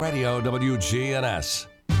Radio WGNS.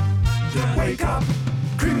 The Wake Up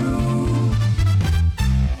Crew.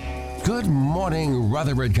 Good morning,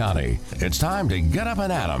 Rutherford County. It's time to get up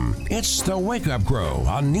and at 'em. It's the Wake Up Crew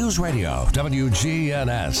on News Radio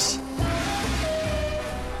WGNS.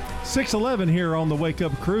 6:11 here on the Wake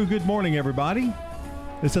Up Crew. Good morning, everybody.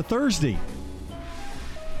 It's a Thursday.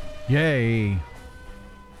 Yay.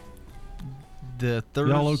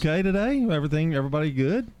 Y'all okay today? Everybody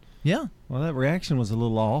good? Yeah. Well, that reaction was a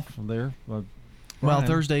little off there. Well, Brian.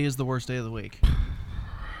 Thursday is the worst day of the week.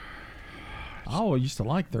 I used to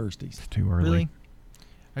like Thursdays. It's too early. Really?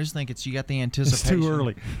 I just think you got the anticipation. It's too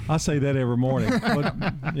early. I say that every morning. But,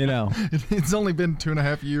 It's only been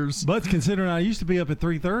 2.5 years. But considering I used to be up at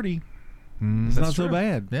 3:30, it's not so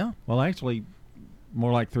bad. Yeah. Well, actually,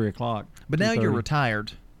 more like 3 o'clock. But now you're 2:30.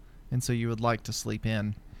 retired, and so you would like to sleep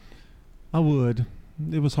in. I would.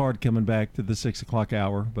 It was hard coming back to the 6 o'clock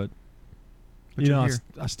hour, but you're I here.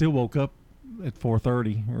 still woke up at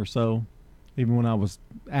 4:30 or so, even when I was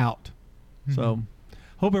out. Mm-hmm. So,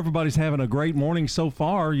 hope everybody's having a great morning so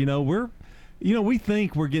far. We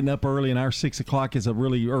think we're getting up early, and our 6 o'clock is a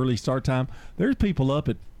really early start time. There's people up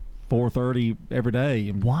at 4:30 every day.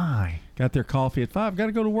 And Why? got their coffee at 5. Got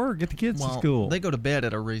to go to work, get the kids to school. They go to bed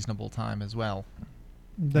at a reasonable time as well.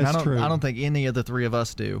 That's true. I don't think any of the three of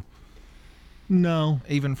us do, No,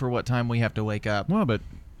 even for what time we have to wake up. Well, but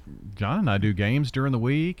John and I do games during the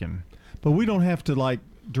week, and but we don't have to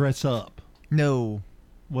dress up. No.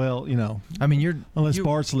 Well, I mean, unless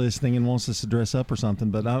Bart's listening and wants us to dress up or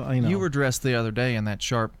something. But you were dressed the other day in that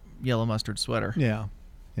sharp yellow mustard sweater. Yeah.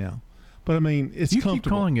 But I mean, it's you comfortable. keep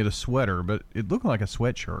calling it a sweater, but it looked like a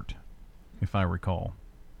sweatshirt, if I recall.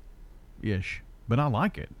 Ish. But I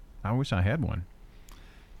like it. I wish I had one.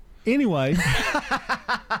 Anyway,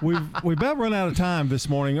 we've about run out of time this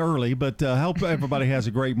morning early, but hope everybody has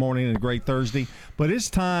a great morning and a great Thursday. But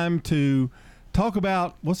it's time to talk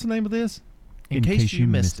about, what's the name of this? In case you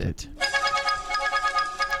missed it.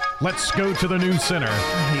 Let's go to the news center.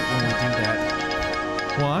 I hate when we do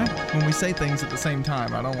that. Why? When we say things at the same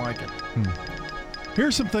time, I don't like it.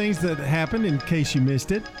 Here's some things that happened in case you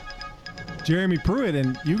missed it. Jeremy Pruitt,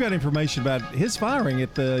 and you got information about his firing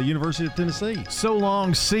at the University of Tennessee. So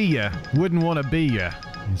long, see ya. Wouldn't want to be ya,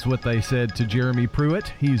 is what they said to Jeremy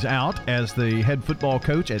Pruitt. He's out as the head football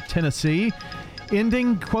coach at Tennessee,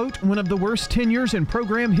 ending, quote, one of the worst tenures in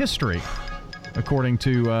program history. According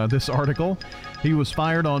to this article, he was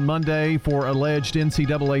fired on Monday for alleged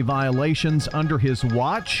NCAA violations under his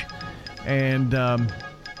watch. And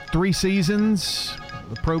 3 seasons,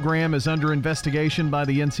 the program is under investigation by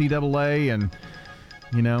the NCAA. And,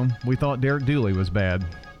 we thought Derek Dooley was bad.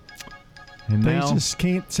 And They now, just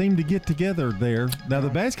can't seem to get together there. Now, the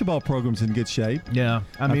basketball program's in good shape. yeah,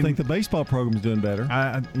 I think the baseball program's doing better.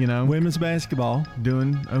 Women's basketball.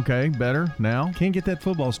 doing okay, better now. Can't get that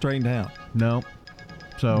football straightened out. No.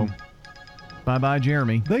 So, bye-bye,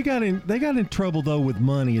 Jeremy. They got in trouble, though, with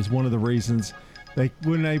money is one of the reasons they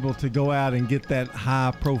weren't able to go out and get that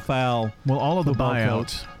high-profile Well, all of the football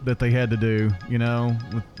buyouts that they had to do,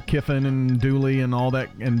 with Kiffin and Dooley and all that,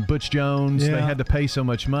 and Butch Jones, Yeah. they had to pay so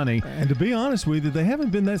much money. And to be honest with you, they haven't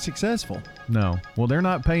been that successful. No. Well, they're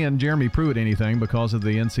not paying Jeremy Pruitt anything because of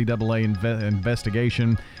the NCAA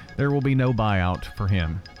investigation. There will be no buyout for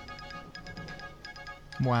him.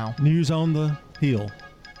 Wow. News on the hill.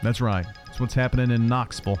 That's right. That's what's happening in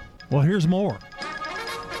Knoxville. Well, here's more.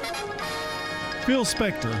 Phil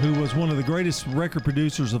Spector, who was one of the greatest record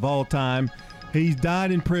producers of all time, he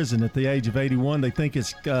died in prison at the age of 81. They think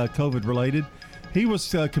it's COVID-related. He was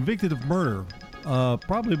convicted of murder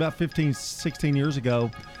probably about 15, 16 years ago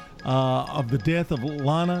of the death of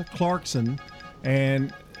Lana Clarkson.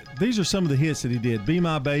 And these are some of the hits that he did. Be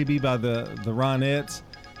My Baby by the Ronettes.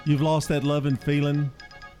 You've Lost That Lovin' Feeling,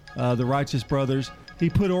 the Righteous Brothers. He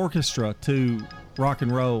put orchestra to rock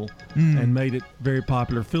and roll and made it very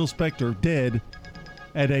popular. Phil Spector dead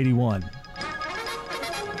at 81.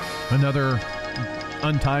 Another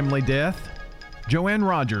untimely death. Joanne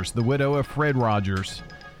Rogers, the widow of Fred Rogers,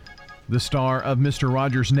 the star of Mr.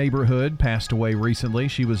 Rogers' Neighborhood, passed away recently.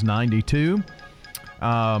 She was 92.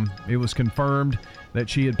 It was confirmed that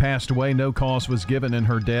she had passed away. No cause was given in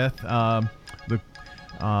her death. The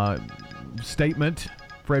statement,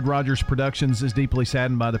 Fred Rogers Productions is deeply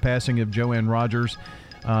saddened by the passing of Joanne Rogers,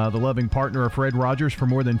 the loving partner of Fred Rogers for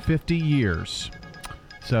more than 50 years.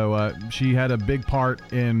 So she had a big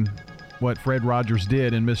part in what Fred Rogers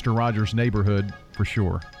did in Mr. Rogers' Neighborhood, for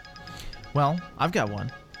sure. Well, I've got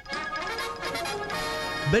one.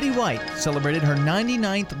 Betty White celebrated her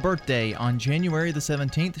 99th birthday on January the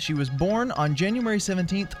 17th. She was born on January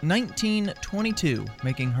 17th, 1922,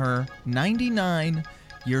 making her 99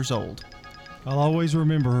 years old. I'll always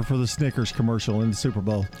remember her for the Snickers commercial in the Super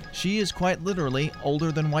Bowl. She is quite literally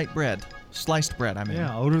older than white bread. Sliced bread, I mean.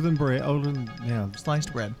 Yeah, older than bread.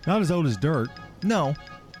 Sliced bread. Not as old as dirt. No.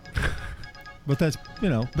 But that's,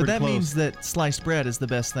 But that close. means that sliced bread is the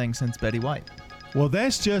best thing since Betty White. Well,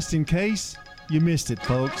 that's just in case you missed it,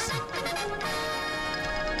 folks.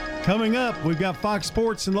 Coming up, we've got Fox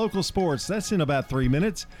Sports and local sports. That's in about 3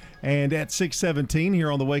 minutes. And at 6:17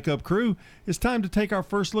 here on the Wake Up Crew, it's time to take our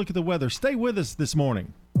first look at the weather. Stay with us this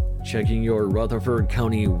morning. Checking your Rutherford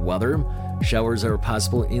County weather. Showers are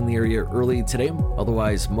possible in the area early today,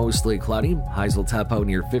 otherwise mostly cloudy. Highs will top out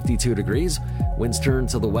near 52 degrees. Winds turn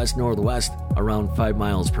to the west-northwest around 5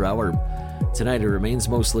 miles per hour. Tonight it remains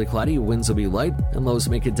mostly cloudy. Winds will be light and lows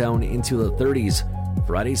make it down into the 30s.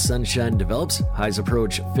 Friday sunshine develops. Highs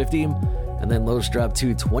approach 50 and then lows drop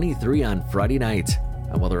to 23 on Friday night.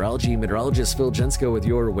 I'm weatherology meteorologist Phil Jensko with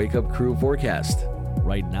your Wake Up Crew forecast.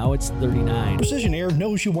 Right now it's 39. Precision Air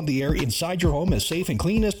knows you want the air inside your home as safe and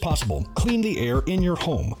clean as possible. Clean the air in your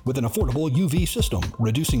home with an affordable UV system,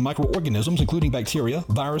 reducing microorganisms including bacteria,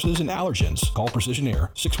 viruses, and allergens. Call Precision Air,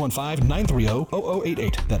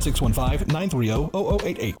 615-930-0088. That's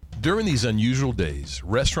 615-930-0088. During these unusual days,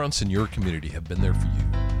 restaurants in your community have been there for you,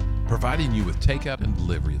 providing you with takeout and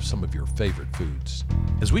delivery of some of your favorite foods.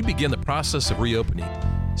 As we begin the process of reopening,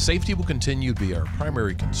 safety will continue to be our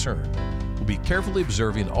primary concern. We'll be carefully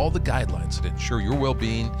observing all the guidelines that ensure your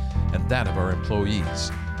well-being and that of our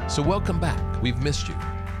employees. So welcome back. We've missed you.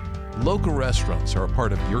 Local restaurants are a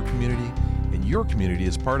part of your community, and your community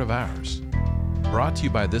is part of ours. Brought to you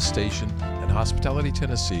by this station and Hospitality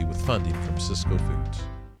Tennessee with funding from Cisco Foods.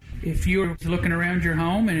 If you're looking around your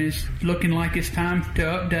home and it's looking like it's time to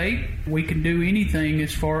update, we can do anything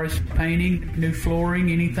as far as painting, new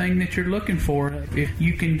flooring, anything that you're looking for. If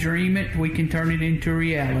you can dream it, we can turn it into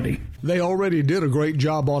reality. They already did a great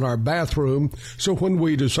job on our bathroom, so when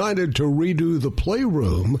we decided to redo the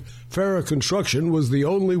playroom, Farrah Construction was the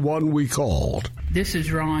only one we called. This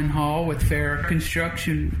is Ron Hall with Farrah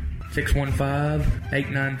Construction.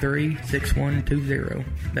 615-893-6120.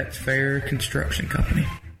 That's Farrah Construction Company.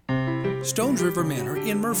 Stones River Manor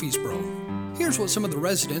in Murfreesboro. Here's what some of the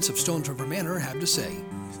residents of Stones River Manor have to say.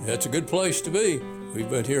 It's a good place to be. We've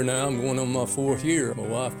been here now, I'm going on my 4th year. My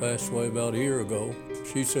wife passed away about a year ago.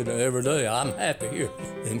 She said every day, I'm happy here.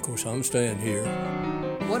 And of course, I'm staying here.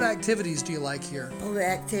 What activities do you like here? Oh, the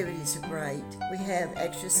activities are great. We have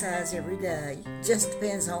exercise every day. Just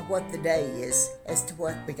depends on what the day is as to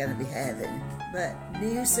what we're going to be having. But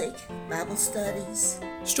music, Bible studies.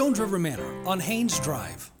 Stones River Manor on Haynes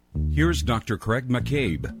Drive. Here's Dr. Craig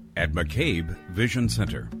McCabe at McCabe Vision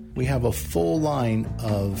Center. We have a full line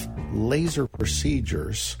of laser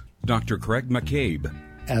procedures. Dr. Craig McCabe.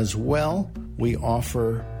 As well, we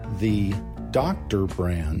offer the Doctor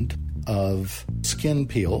brand of skin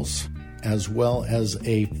peels, as well as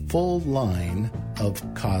a full line of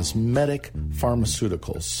cosmetic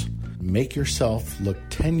pharmaceuticals. Make yourself look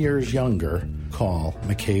 10 years younger. Call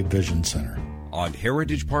McCabe Vision Center. On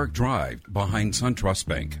Heritage Park Drive, behind SunTrust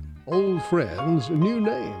Bank. Old friends, new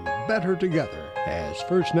name, better together. As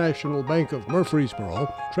First National Bank of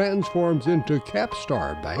Murfreesboro transforms into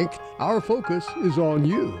Capstar Bank, our focus is on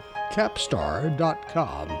you.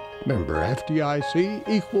 Capstar.com. Member FDIC,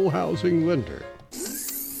 Equal Housing Lender.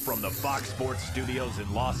 From the Fox Sports Studios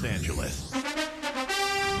in Los Angeles,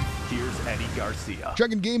 here's Eddie Garcia.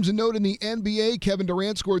 Checking games and note in the NBA, Kevin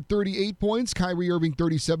Durant scored 38 points, Kyrie Irving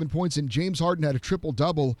 37 points, and James Harden had a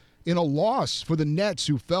triple-double in a loss for the Nets,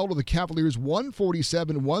 who fell to the Cavaliers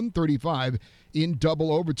 147-135 in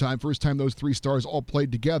double overtime. First time those three stars all played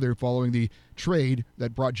together following the trade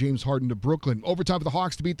that brought James Harden to Brooklyn. Overtime for the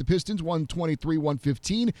Hawks to beat the Pistons,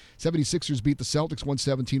 123-115. 76ers beat the Celtics,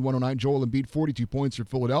 117-109. Joel Embiid, 42 points for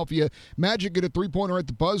Philadelphia. Magic get a three-pointer at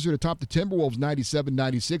the buzzer to top the Timberwolves,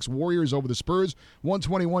 97-96. Warriors over the Spurs,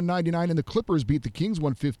 121-99. And the Clippers beat the Kings,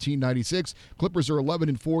 115-96. Clippers are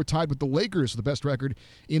 11-4, tied with the Lakers, the best record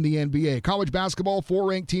in the NBA. College basketball, 4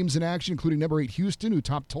 ranked teams in action, including number 8 Houston, who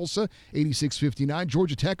topped Tulsa, 86-59.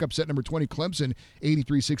 Georgia Tech upset number 20 Clemson,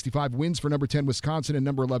 83-65. Wins for number 10 Wisconsin and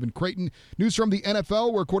number 11 Creighton. News from the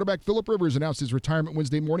NFL, where quarterback Phillip Rivers announced his retirement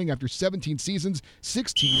Wednesday morning after 17 seasons,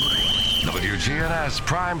 16. WGNS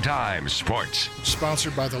Primetime Sports.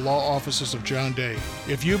 Sponsored by the law offices of John Day.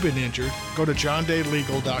 If you've been injured, go to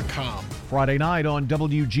johndaylegal.com. Friday night on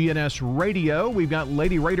WGNS Radio, we've got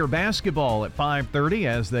Lady Raider basketball at 5:30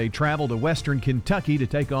 as they travel to Western Kentucky to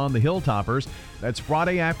take on the Hilltoppers. That's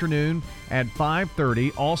Friday afternoon at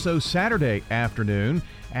 5:30. Also Saturday afternoon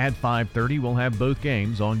at 5:30, we'll have both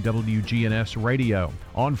games on WGNS Radio.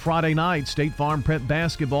 On Friday night, State Farm Prep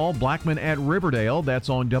basketball, Blackman at Riverdale. That's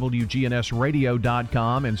on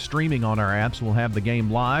WGNSradio.com and streaming on our apps. We'll have the game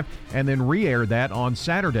live and then re-air that on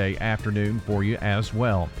Saturday afternoon for you as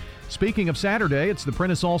well. Speaking of Saturday, it's the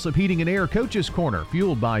Prentice Allsup Heating and Air Coaches Corner,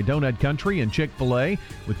 fueled by Donut Country and Chick-fil-A,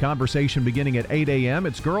 with conversation beginning at 8 a.m.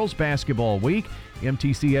 It's girls basketball week.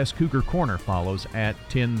 MTCS Cougar Corner follows at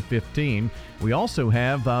 10:15. We also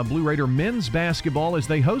have Blue Raider men's basketball as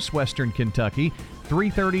they host Western Kentucky,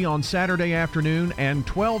 3:30 on Saturday afternoon and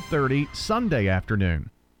 12:30 Sunday afternoon.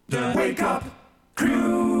 The Wake Up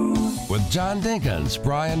Crew with John Dinkins,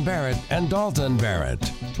 Brian Barrett, and Dalton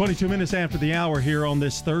Barrett. 22 minutes after the hour here on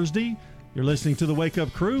this Thursday. You're listening to the Wake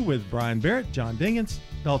Up Crew with Brian Barrett, John Dinkins,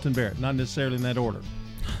 Dalton Barrett. Not necessarily in that order.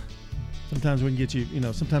 Sometimes we can get you,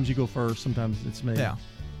 sometimes you go first, sometimes it's me. Yeah.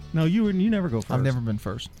 No, you never go first. I've never been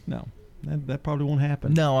first. No, that probably won't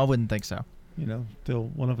happen. No, I wouldn't think so. Till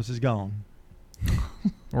one of us is gone.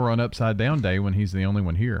 Or on Upside Down Day when he's the only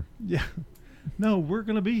one here. Yeah. No, we're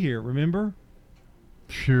going to be here, remember?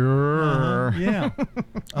 Sure. Yeah.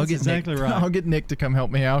 That's exactly right. I'll get Nick to come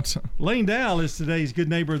help me out. Lane Dow is today's good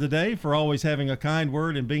neighbor of the day for always having a kind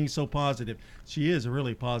word and being so positive. She is a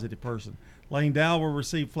really positive person. Lane Dow will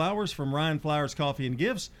receive flowers from Ryan Flowers Coffee and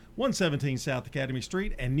Gifts, 117 South Academy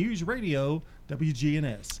Street, and News Radio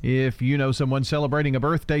WGNS. If you know someone celebrating a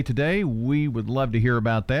birthday today, we would love to hear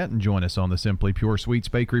about that and join us on the Simply Pure Sweets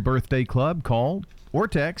Bakery Birthday Club. Call or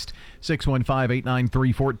text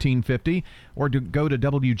 615-893-1450 or go to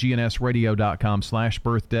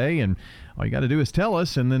WGNSradio.com/birthday. And all you got to do is tell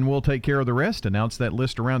us, and then we'll take care of the rest. Announce that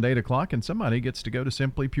list around 8 o'clock, and somebody gets to go to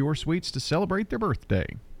Simply Pure Sweets to celebrate their birthday.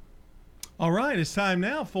 All right, it's time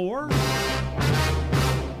now for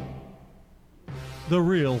The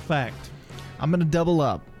Real Fact. I'm going to double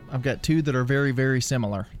up. I've got two that are very, very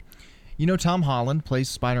similar. Tom Holland plays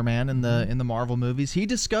Spider-Man in the Marvel movies. He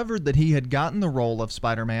discovered that he had gotten the role of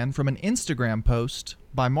Spider-Man from an Instagram post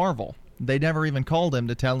by Marvel. They never even called him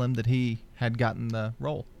to tell him that he had gotten the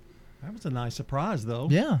role. That was a nice surprise, though.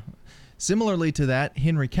 Yeah. Similarly to that,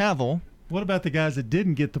 Henry Cavill. What about the guys that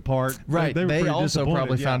didn't get the part? Right. They also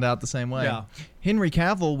probably yeah. found out the same way. Yeah. Henry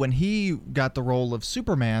Cavill, when he got the role of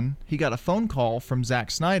Superman, he got a phone call from Zack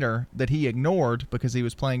Snyder that he ignored because he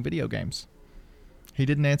was playing video games. He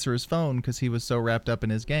didn't answer his phone because he was so wrapped up in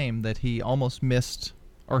his game that he almost missed,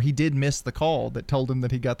 or he did miss the call that told him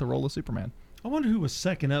that he got the role of Superman. I wonder who was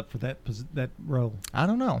second up for that role. I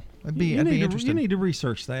don't know. It'd be interesting. You need to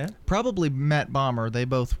research that. Probably Matt Bomer. They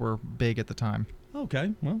both were big at the time.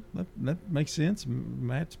 Okay, well, that makes sense.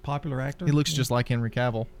 Matt's a popular actor. He looks just like Henry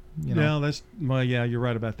Cavill. Yeah, you're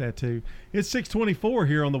right about that too. It's 6:24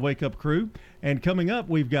 here on the Wake Up Crew, and coming up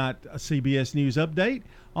we've got a CBS News update,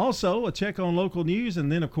 also a check on local news,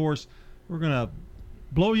 and then of course we're gonna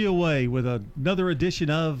blow you away with another edition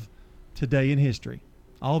of Today in History.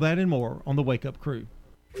 All that and more on the Wake Up Crew.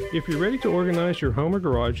 If you're ready to organize your home or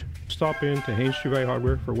garage, stop in to Haynes Chevrolet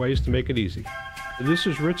Hardware for ways to make it easy. This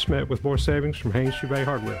is Rich Smith with more savings from Haynes Chevrolet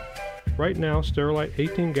Hardware. Right now, Sterilite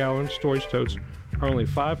 18-gallon storage totes are only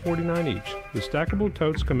 $5.49 each. The stackable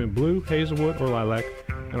totes come in blue, hazelwood, or lilac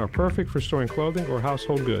and are perfect for storing clothing or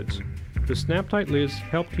household goods. The snap-tight lids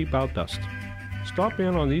help keep out dust. Stop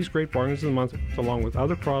in on these great bargains of the month along with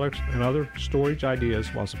other products and other storage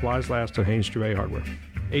ideas while supplies last at Haynes Chevrolet Hardware.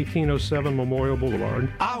 1807 Memorial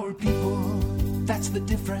Boulevard. Our people, that's the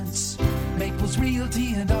difference. Maples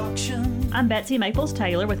Realty and Auction. I'm Betsy Maples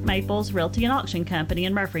Taylor with Maples Realty and Auction Company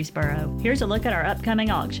in Murfreesboro. Here's a look at our upcoming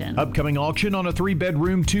auction. Upcoming auction on a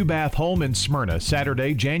 3-bedroom, 2-bath home in Smyrna,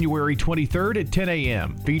 Saturday, January 23rd at 10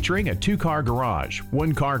 a.m., featuring a 2-car garage,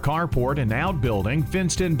 1-car carport, an outbuilding,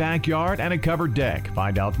 fenced-in backyard, and a covered deck.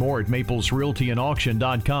 Find out more at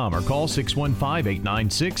maplesrealtyandauction.com or call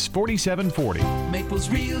 615-896-4740. Maples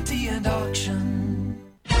Realty and Auction.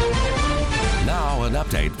 Now an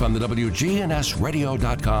update from the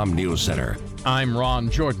WGNSradio.com News Center. I'm Ron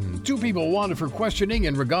Jordan. 2 people wanted for questioning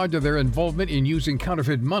in regard to their involvement in using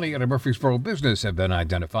counterfeit money at a Murfreesboro business have been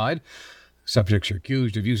identified. Subjects are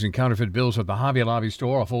accused of using counterfeit bills at the Hobby Lobby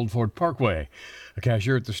store off Old Fort Parkway. A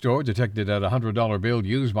cashier at the store detected that a $100 bill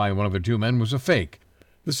used by one of the 2 men was a fake.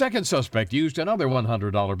 The second suspect used another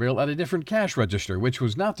 $100 bill at a different cash register, which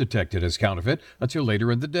was not detected as counterfeit until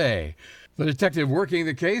later in the day. The detective working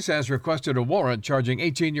the case has requested a warrant charging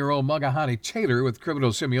 18-year-old Magahani Taylor with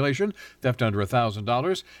criminal simulation, theft under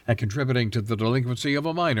 $1,000, and contributing to the delinquency of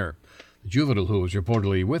a minor. The juvenile who was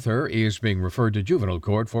reportedly with her is being referred to juvenile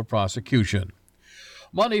court for prosecution.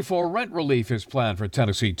 Money for rent relief is planned for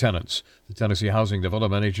Tennessee tenants. The Tennessee Housing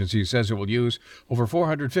Development Agency says it will use over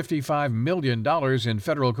 $455 million in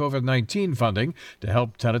federal COVID-19 funding to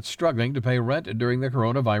help tenants struggling to pay rent during the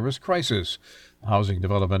coronavirus crisis. The Housing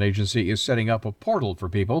Development Agency is setting up a portal for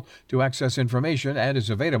people to access information and is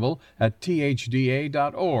available at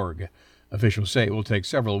thda.org. Officials say it will take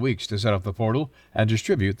several weeks to set up the portal and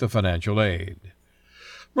distribute the financial aid.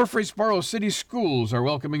 Murfreesboro City Schools are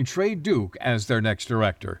welcoming Trey Duke as their next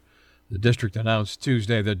director. The district announced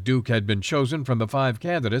Tuesday that Duke had been chosen from the 5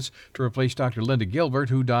 candidates to replace Dr. Linda Gilbert,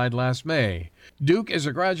 who died last May. Duke is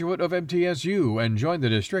a graduate of MTSU and joined the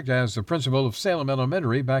district as the principal of Salem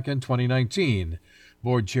Elementary back in 2019.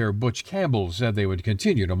 Board Chair Butch Campbell said they would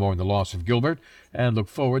continue to mourn the loss of Gilbert and look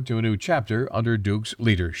forward to a new chapter under Duke's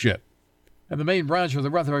leadership. And the main branch of the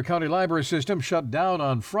Rutherford County Library System shut down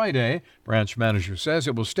on Friday. Branch manager says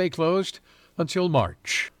it will stay closed until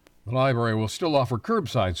March. The library will still offer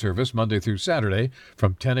curbside service Monday through Saturday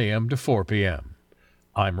from 10 a.m. to 4 p.m.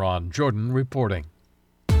 I'm Ron Jordan reporting.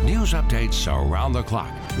 News updates around the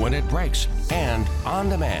clock, when it breaks, and on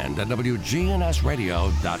demand at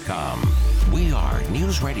WGNSradio.com. We are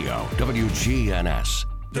News Radio WGNS.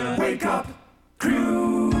 The Wake Up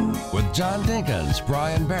Crew. With John Dinkins,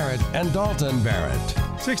 Brian Barrett, and Dalton Barrett.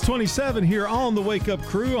 627 here on the Wake Up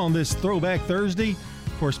Crew on this Throwback Thursday.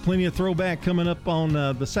 Of course, plenty of throwback coming up on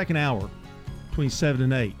the second hour between 7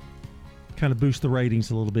 and 8. Kind of boost the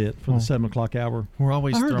ratings a little bit for the 7 o'clock hour. We're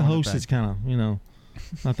always I heard the throwing it host back. is kind of,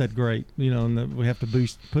 not that great, and we have to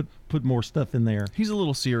put more stuff in there. He's a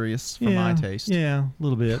little serious for my taste. Yeah, a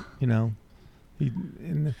little bit,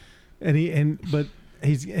 But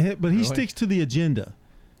he sticks to the agenda.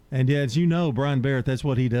 And as you know, Brian Barrett, that's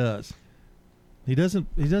what he does. He doesn't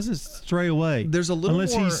stray away. There's a little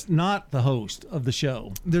unless more, he's not the host of the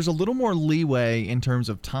show. There's a little more leeway in terms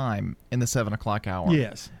of time in the 7 o'clock hour.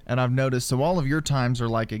 Yes. And I've noticed, so all of your times are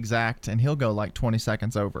like exact, and he'll go like 20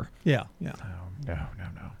 seconds over. Yeah. No.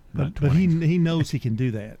 But he knows he can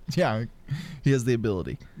do that. Yeah, he has the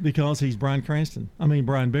ability. Because he's Brian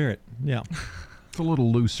Barrett. Yeah. It's a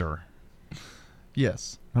little looser.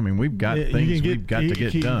 Yes. I mean, we've got things we've got to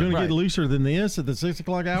get done. You're going to get looser than this at the 6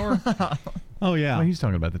 o'clock hour? Oh, yeah. Well, he's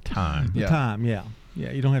talking about the time. The time, yeah.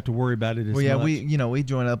 Yeah, you don't have to worry about it as much. we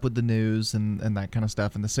join up with the news and that kind of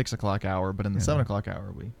stuff in the 6 o'clock hour, but in the 7 o'clock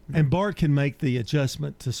hour, And Bart can make the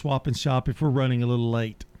adjustment to swap and shop if we're running a little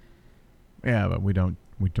late. Yeah, but we don't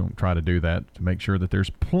try to do that to make sure that there's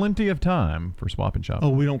plenty of time for swap and shop. Oh,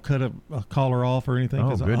 we don't cut a caller off or anything?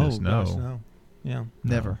 Oh, goodness, no. Gosh, no. Yeah.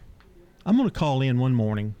 Never. I'm going to call in one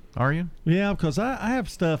morning. Are you? Yeah, because I have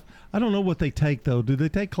stuff. I don't know what they take, though. Do they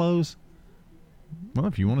take clothes? Well,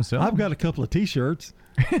 if you want to sell I've got a couple of T-shirts,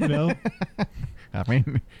 I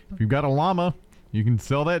mean, if you've got a llama, you can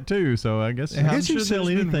sell that too. So I guess you can sell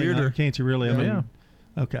anything, can't you really? Yeah.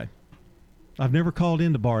 Okay. I've never called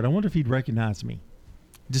into Bart. I wonder if he'd recognize me.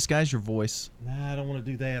 Disguise your voice. Nah, I don't want to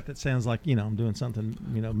do that. That sounds like, I'm doing something,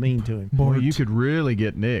 mean to him. Boy, you could really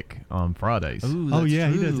get Nick on Fridays. Ooh, oh, yeah,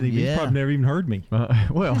 true. he doesn't even. He's probably never even heard me.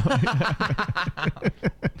 Well,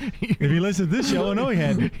 if he listens to this show, I know he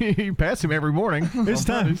hadn't. You pass him every morning. It's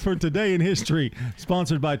time for Today in History,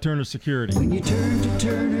 sponsored by Turner Security. When you turn to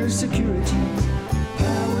Turner Security,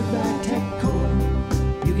 powered by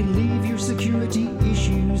TechCore, you can leave your security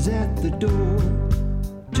issues at the door.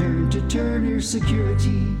 Turn to Turner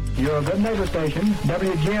Security. You're a good neighbor station,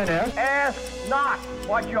 WGNS. Ask not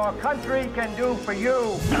what your country can do for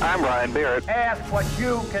you. I'm Brian Barrett. Ask what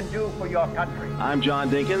you can do for your country. I'm John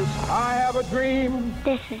Dinkins. I have a dream.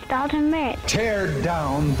 This is Dalton Merritt. Tear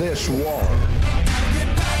down this wall.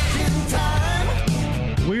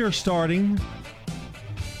 We are starting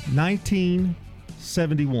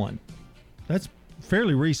 1971. That's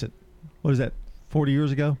fairly recent. What is that, 40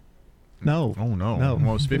 years ago? No. Oh, no.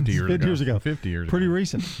 Almost 50 years ago. 50 years ago. 50 years Pretty ago.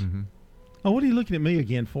 recent. Mm-hmm. Oh, what are you looking at me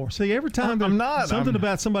again for? See, every time I'm not. something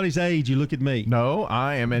about somebody's age, you look at me. No,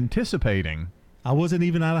 I am anticipating. I wasn't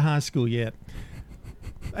even out of high school yet.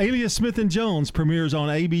 Alias Smith & Jones premieres on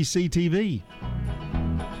ABC TV.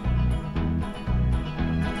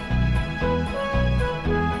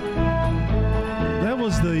 That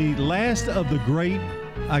was the last of the great,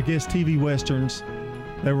 I guess, TV westerns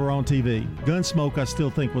that were on TV. Gunsmoke, I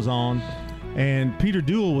still think, was on. And Peter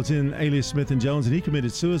Duell was in Alias Smith & Jones, and he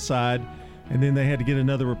committed suicide. And then they had to get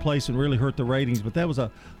another replacement, really hurt the ratings. But that was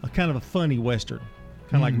a kind of a funny western,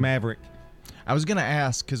 kind of like Maverick. I was going to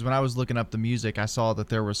ask, because when I was looking up the music, I saw that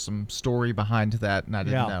there was some story behind that, and I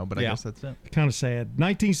didn't know, but I guess that's it. Kind of sad.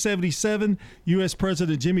 1977, U.S.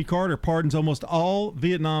 President Jimmy Carter pardons almost all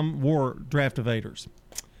Vietnam War draft evaders.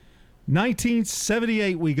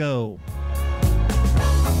 1978 we go.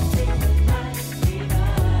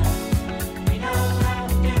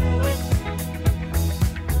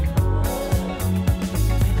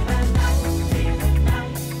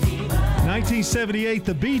 '78,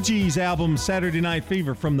 the Bee Gees album Saturday Night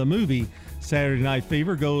Fever from the movie Saturday Night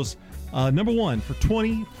Fever goes number one for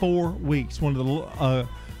 24 weeks. One of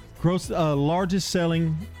the largest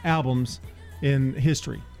selling albums in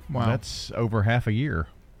history. Wow. That's over half a year.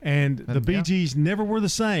 And the Bee Gees never were the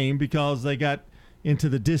same because they got into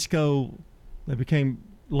the disco. They became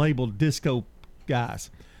labeled disco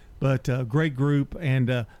guys. But great group. And,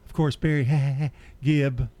 of course, Barry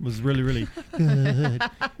Gibb was really, really good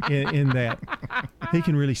in that. He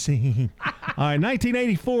can really sing. All right,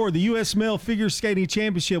 1984, the U.S. Male Figure Skating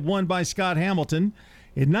Championship won by Scott Hamilton.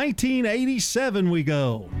 In 1987 we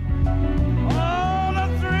go.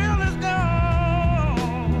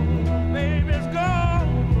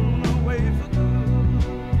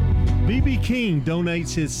 B.B. King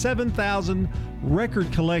donates his 7,000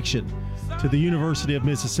 record collection to the University of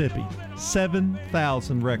Mississippi.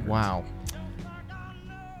 7,000 records. Wow.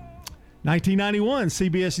 1991,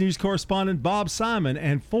 CBS News correspondent Bob Simon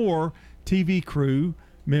and 4 TV crew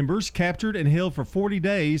members captured and held for 40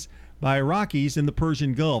 days by Iraqis in the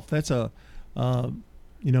Persian Gulf. That's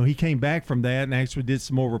he came back from that and actually did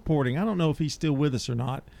some more reporting. I don't know if he's still with us or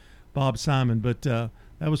not, Bob Simon, but that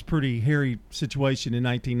was a pretty hairy situation in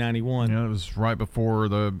 1991. Yeah, it was right before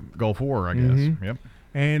the Gulf War, I guess. Mm-hmm. Yep.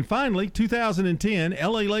 And finally, 2010,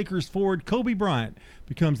 L.A. Lakers forward Kobe Bryant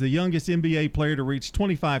becomes the youngest NBA player to reach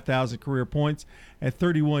 25,000 career points at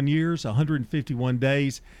 31 years, 151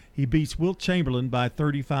 days. He beats Wilt Chamberlain by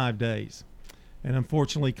 35 days. And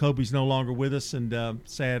unfortunately, Kobe's no longer with us, and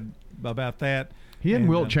sad about that. He and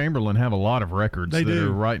Wilt Chamberlain have a lot of records that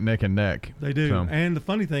are right neck and neck. They do. So. And the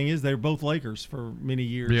funny thing is they were both Lakers for many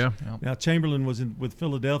years. Yeah. Now, Chamberlain was with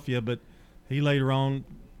Philadelphia, but he later on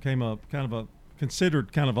came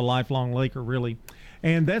considered kind of a lifelong Laker, really.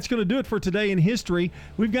 And that's going to do it for today in history.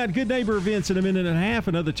 We've got Good Neighbor events in a minute and a half,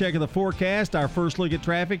 another check of the forecast, our first look at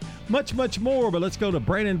traffic, much, much more. But let's go to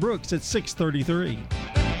Brandon Brooks at 6:33.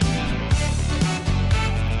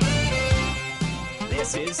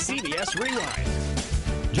 This is CBS Rewind.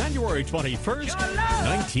 January 21st,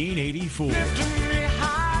 1984.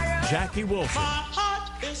 Jackie Wilson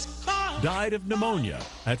died of pneumonia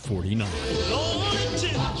at 49.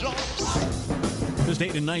 This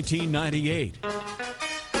date in 1998.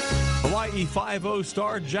 Hawaii Five-0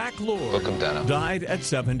 star Jack Lord died at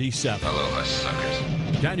 77. Aloha,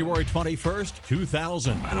 suckers. January 21st,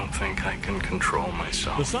 2000. I don't think I can control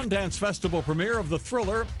myself. The Sundance Festival premiere of the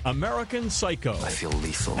thriller American Psycho. I feel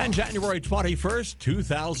lethal. And January 21st,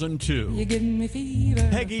 2002. You give me fever.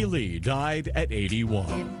 Peggy Lee died at 81.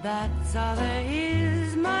 If that's all there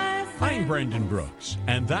is, my friend. I'm Brandon Brooks,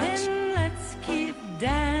 and that's Then let's keep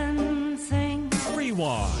dancing.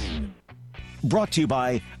 Rewind. Brought to you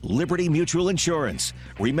by Liberty Mutual Insurance.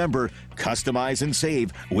 Remember, customize and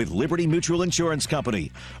save with Liberty Mutual Insurance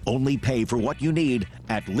Company. Only pay for what you need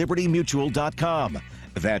at libertymutual.com.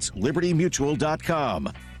 That's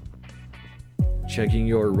libertymutual.com. Checking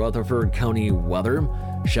your Rutherford County weather.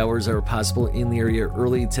 Showers are possible in the area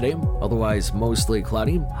early today, otherwise mostly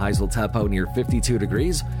cloudy. Highs will top out near 52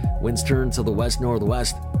 degrees. Winds turn to the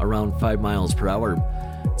west-northwest around 5 miles per hour.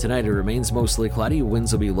 Tonight it remains mostly cloudy,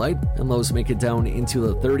 winds will be light, and lows make it down into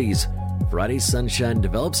the 30s. Friday, sunshine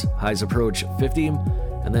develops, highs approach 50,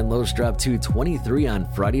 and then lows drop to 23 on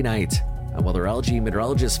Friday night. I'm weatherology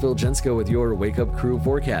meteorologist Phil Jensko with your Wake Up Crew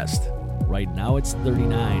forecast. Right now it's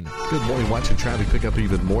 39. Good morning. Watching traffic pick up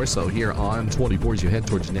even more so here on 24 as you head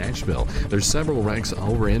towards Nashville. There's several wrecks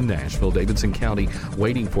over in Nashville, Davidson County,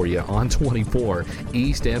 waiting for you on 24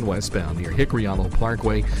 east and westbound near Hickory Hollow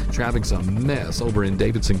Parkway. Traffic's a mess over in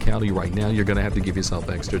Davidson County right now. You're going to have to give yourself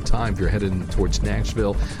extra time if you're heading towards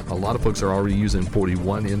Nashville. A lot of folks are already using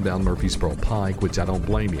 41 inbound Murfreesboro Pike, which I don't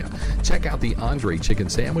blame you. Check out the Andre Chicken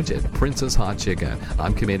Sandwich at Princess Hot Chicken.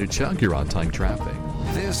 I'm Commander Chuck. You're on time traffic.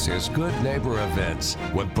 This is Good Neighbor Events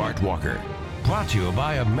with Bart Walker. Brought to you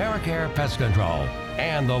by AmeriCare Pest Control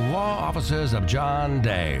and the law offices of John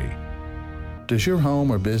Day. Does your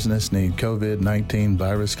home or business need COVID-19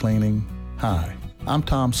 virus cleaning? Hi, I'm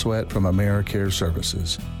Tom Sweat from AmeriCare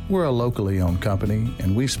Services. We're a locally owned company,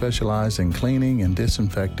 and we specialize in cleaning and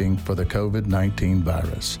disinfecting for the COVID-19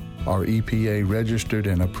 virus. Our EPA-registered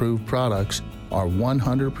and approved products are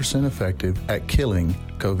 100% effective at killing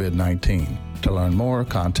COVID-19. To learn more,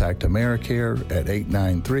 contact AmeriCare at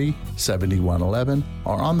 893-7111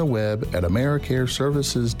 or on the web at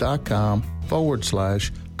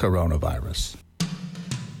americareservices.com/coronavirus.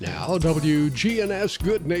 Now, WGNS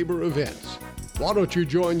Good Neighbor Events. Why don't you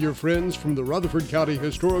join your friends from the Rutherford County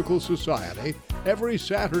Historical Society every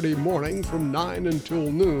Saturday morning from 9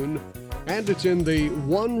 until noon, and it's in the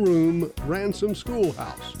one-room Ransom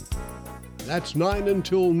Schoolhouse. That's 9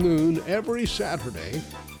 until noon every Saturday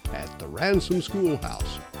at the Ransom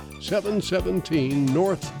Schoolhouse, 717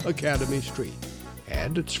 North Academy Street,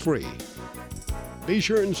 and it's free. Be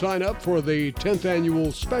sure and sign up for the 10th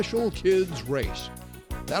Annual Special Kids Race.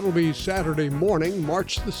 That'll be Saturday morning,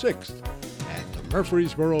 March the 6th, at the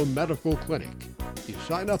Murfreesboro Medical Clinic. You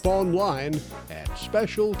sign up online at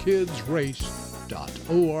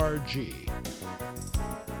specialkidsrace.org.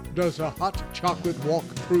 Does a hot chocolate walk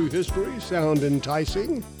through history sound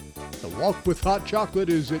enticing? The Walk with Hot Chocolate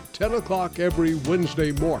is at 10 o'clock every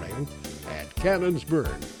Wednesday morning at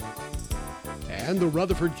Cannonsburg. And the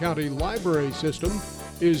Rutherford County Library System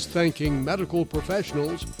is thanking medical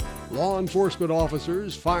professionals, law enforcement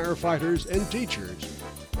officers, firefighters, and teachers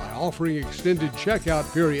by offering extended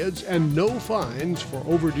checkout periods and no fines for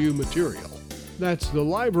overdue material. That's the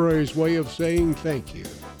library's way of saying thank you.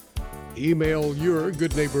 Email your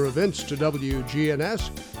Good Neighbor events to WGNS.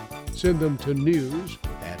 Send them to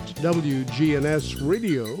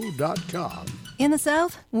news@WGNSradio.com. In the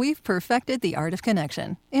South, we've perfected the art of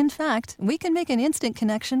connection. In fact, we can make an instant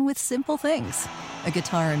connection with simple things. A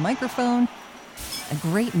guitar and microphone, a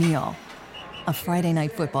great meal, a Friday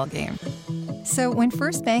night football game. So when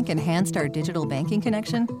First Bank enhanced our digital banking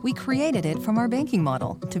connection, we created it from our banking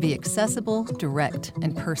model to be accessible, direct,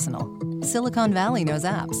 and personal. Silicon Valley knows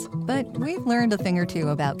apps, but we've learned a thing or two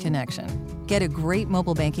about connection. Get a great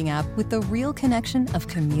mobile banking app with the real connection of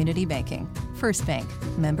community banking. First Bank,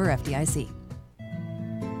 member FDIC.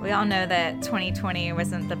 We all know that 2020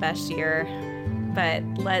 wasn't the best year, but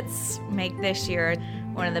let's make this year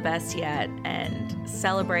one of the best yet and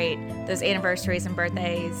celebrate those anniversaries and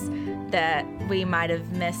birthdays that we might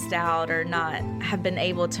have missed out or not have been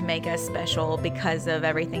able to make us special because of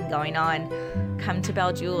everything going on. Come to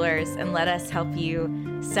Bell Jewelers and let us help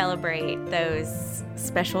you celebrate those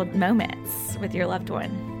special moments with your loved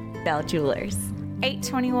one. Bell Jewelers,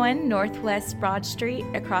 821 Northwest Broad Street,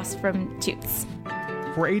 across from Toots.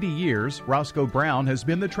 For 80 years, Roscoe Brown has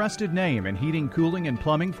been the trusted name in heating, cooling, and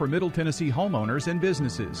plumbing for Middle Tennessee homeowners and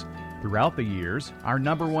businesses. Throughout the years, our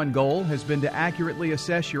 #1 goal has been to accurately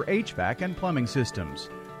assess your HVAC and plumbing systems.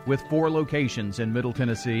 With 4 locations in Middle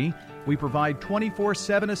Tennessee, we provide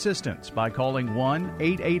 24/7 assistance by calling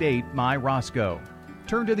 1-888-MY-ROSCOE.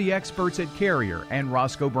 Turn to the experts at Carrier and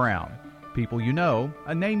Roscoe Brown. People you know,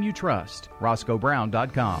 a name you trust.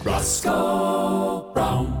 RoscoeBrown.com. Roscoe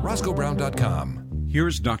Brown. RoscoeBrown.com.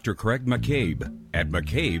 Here's Dr. Craig McCabe at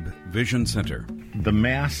McCabe Vision Center. The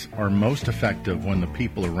masks are most effective when the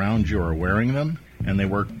people around you are wearing them, and they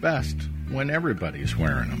work best when everybody's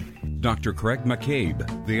wearing them. Dr. Craig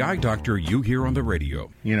McCabe, the eye doctor you hear on the radio.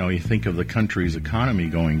 You know, you think of the country's economy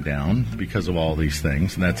going down because of all these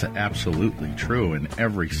things, and that's absolutely true in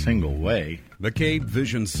every single way. McCabe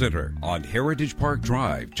Vision Center on Heritage Park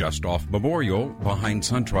Drive, just off Memorial, behind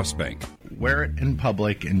SunTrust Bank. Wear it in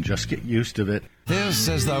public and just get used to it. This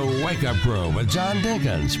is the Wake Up Crew with John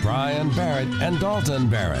Dinkins, Brian Barrett, and Dalton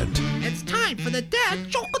Barrett. It's time for the dad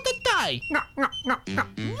joke of the day.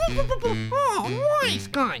 Oh, nice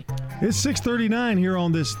guy. It's 6:39 here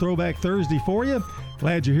on this Throwback Thursday for you.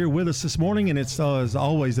 Glad you're here with us this morning, and it's as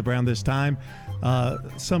always around this time,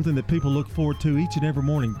 something that people look forward to each and every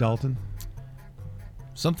morning, Dalton.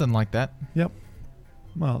 Something like that. Yep.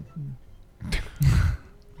 Well,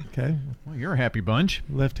 okay. Well, you're a happy bunch.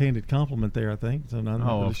 Left-handed compliment there, I think. So I'm not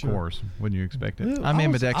really of sure. course. Wouldn't you expect it? Yeah, I'm I was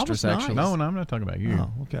ambidextrous, nice. actually. No, I'm not talking about you.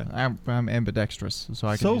 Oh, okay. I'm ambidextrous, so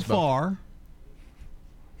I can So use both. far,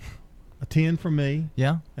 a 10 from me.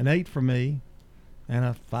 Yeah. An 8 from me. And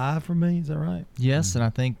a 5 from me. Is that right? Yes, and I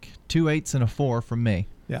think 2 8s and a 4 from me.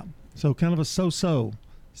 Yeah. So kind of a so-so.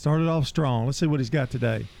 Started off strong. Let's see what he's got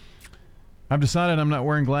today. I've decided I'm not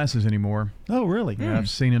wearing glasses anymore. Oh, really? Yeah, I've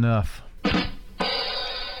seen enough. It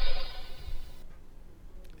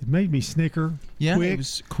made me snicker. Yeah, quick, it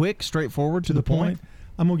was quick, straightforward, to the point.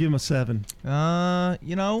 I'm gonna give him a 7.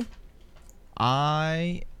 You know,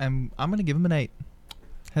 I'm gonna give him an 8.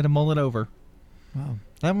 Had to mull it over. Wow.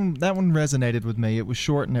 That one resonated with me. It was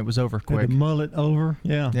short and it was over quick. Had to mull it over.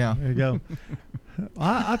 Yeah. Yeah. There you go.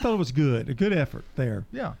 I thought it was good. A good effort there.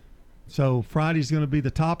 Yeah. So Friday's going to be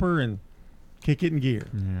the topper and kick it in gear.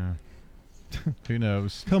 Yeah. Who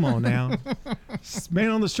knows? Come on now. Man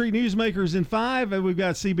on the Street Newsmakers in 5, and we've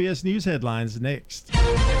got CBS News headlines next.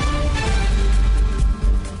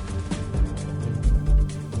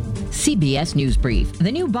 CBS News Brief.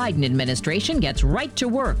 The new Biden administration gets right to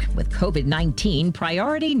work with COVID-19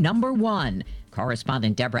 priority number 1.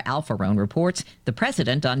 Correspondent Deborah Alfarone reports the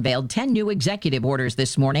president unveiled 10 new executive orders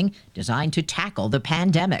this morning designed to tackle the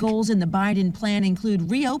pandemic. Goals in the Biden plan include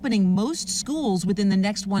reopening most schools within the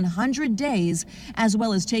next 100 days, as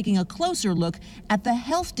well as taking a closer look at the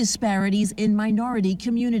health disparities in minority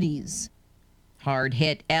communities.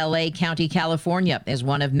 Hard-hit L.A. County, California is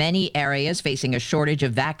one of many areas facing a shortage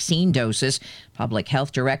of vaccine doses. Public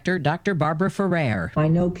Health Director Dr. Barbara Ferrer. I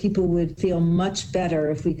know people would feel much better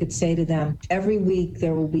if we could say to them, every week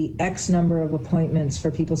there will be X number of appointments for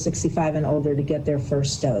people 65 and older to get their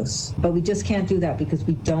first dose. But we just can't do that because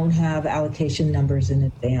we don't have allocation numbers in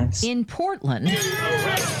advance. In Portland,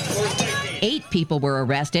 8 people were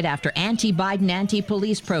arrested after anti-Biden,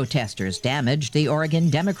 anti-police protesters damaged the Oregon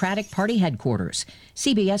Democratic Party headquarters.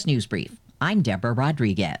 CBS News Brief. I'm Deborah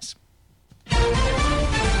Rodriguez.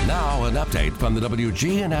 Now an update from the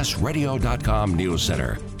WGNSradio.com News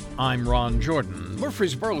Center. I'm Ron Jordan.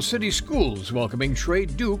 Murfreesboro City Schools welcoming Trey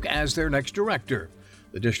Duke as their next director.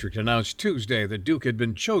 The district announced Tuesday that Duke had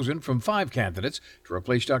been chosen from 5 candidates to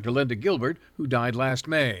replace Dr. Linda Gilbert, who died last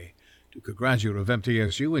May. Duke, a graduate of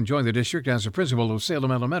MTSU, and joined the district as a principal of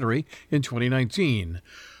Salem Elementary in 2019.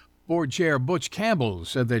 Board Chair Butch Campbell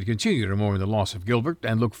said they'd continue to mourn the loss of Gilbert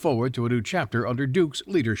and look forward to a new chapter under Duke's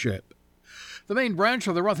leadership. The main branch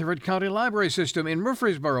of the Rutherford County Library System in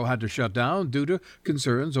Murfreesboro had to shut down due to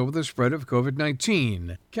concerns over the spread of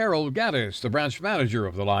COVID-19. Carol Gaddis, the branch manager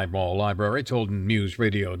of the Live-Mall Library, told News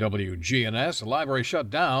Radio WGNS the library shut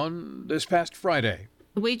down this past Friday.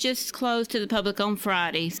 We just closed to the public on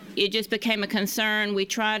Fridays. It just became a concern. We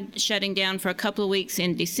tried shutting down for a couple of weeks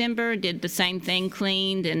in December, did the same thing,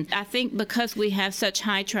 cleaned. And I think because we have such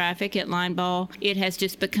high traffic at Live-Mall, it has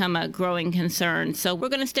just become a growing concern. So we're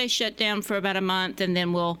going to stay shut down for about a month, and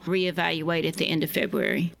then we'll reevaluate at the end of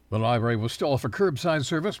February. The library will still offer curbside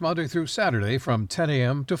service Monday through Saturday from 10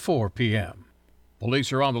 a.m. to 4 p.m.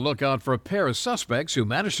 Police are on the lookout for a pair of suspects who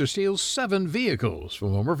managed to steal 7 vehicles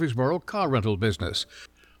from a Murfreesboro car rental business.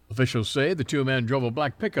 Officials say the 2 men drove a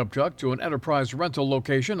black pickup truck to an Enterprise rental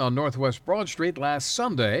location on Northwest Broad Street last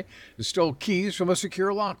Sunday and stole keys from a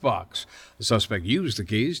secure lockbox. The suspect used the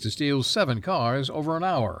keys to steal 7 cars over an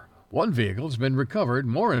hour. 1 vehicle has been recovered.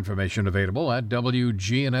 More information available at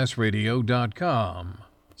WGNSradio.com.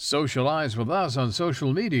 Socialize with us on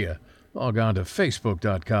social media. Log on to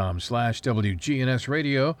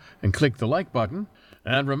Facebook.com/WGNSradio and click the like button.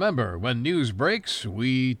 And remember, when news breaks,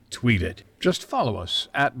 we tweet it. Just follow us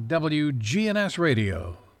at WGNS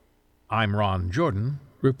Radio. I'm Ron Jordan,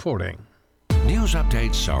 reporting. News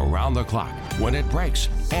updates around the clock, when it breaks,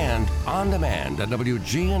 and on demand at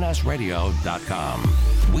WGNSradio.com.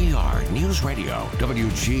 We are News Radio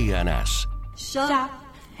WGNS. Shop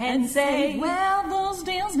and save. Well, those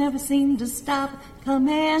deals never seem to stop. Come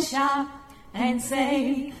and shop and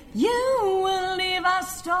save. You will leave our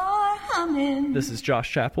store humming. This is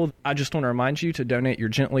Josh Chappell. I just want to remind you to donate your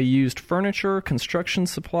gently used furniture, construction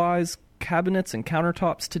supplies, cabinets, and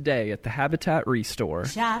countertops today at the Habitat Restore.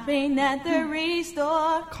 Shopping at the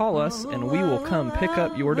Restore. Call us and we will come pick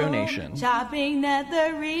up your donation. Shopping at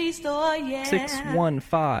the Restore, yeah.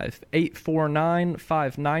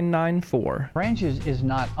 615-849-5994. Branches is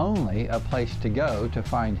not only a place to go to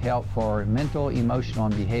find help for mental, emotional,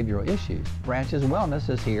 and behavioral issues. Branches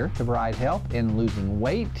Wellness is here to provide help in losing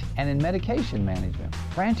weight and in medication management.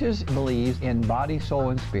 Branches believes in body,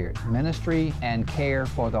 soul, and spirit, ministry, and care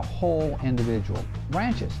for the whole individual.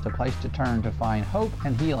 Branches, the place to turn to find hope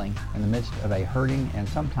and healing in the midst of a hurting and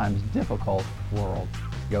sometimes difficult world.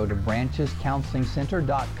 Go to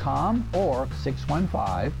branchescounselingcenter.com or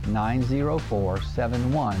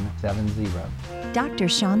 615-904-7170. Dr.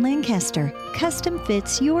 Sean Lancaster, custom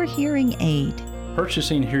fits your hearing aid.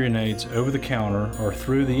 Purchasing hearing aids over the counter or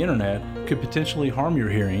through the internet could potentially harm your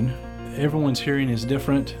hearing. Everyone's hearing is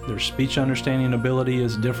different. Their speech understanding ability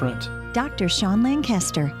is different. Dr. Sean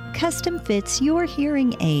Lancaster, custom fits your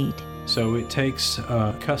hearing aid. So it takes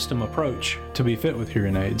a custom approach to be fit with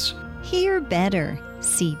hearing aids. Hear better.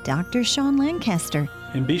 See Dr. Sean Lancaster.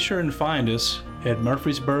 And be sure and find us at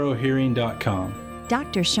murfreesborohearing.com.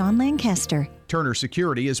 Dr. Sean Lancaster. Turner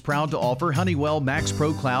Security is proud to offer Honeywell Max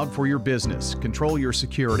Pro Cloud for your business. Control your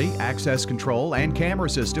security, access control, and camera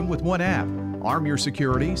system with one app. Arm your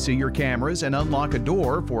security, see your cameras, and unlock a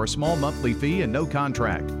door for a small monthly fee and no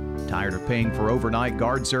contract. Tired of paying for overnight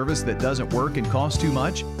guard service that doesn't work and costs too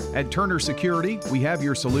much? At Turner Security, we have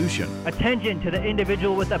your solution. Attention to the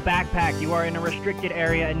individual with a backpack. You are in a restricted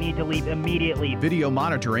area and need to leave immediately. Video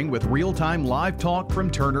monitoring with real-time live talk from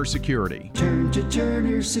Turner Security. Turn to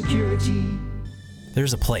Turner Security.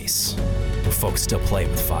 There's a place where folks still play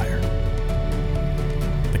with fire.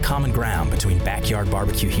 The common ground between backyard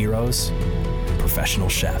barbecue heroes and professional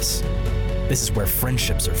chefs. This is where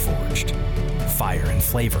friendships are forged, fire and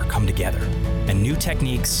flavor come together, and new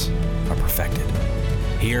techniques are perfected.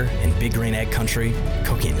 Here in Big Green Egg Country,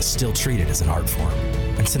 cooking is still treated as an art form.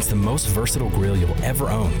 And since the most versatile grill you'll ever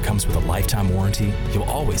own comes with a lifetime warranty, you'll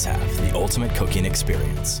always have the ultimate cooking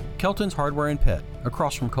experience. Kelton's Hardware and Pet,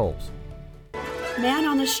 across from Kohl's. Man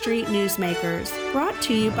on the Street Newsmakers, brought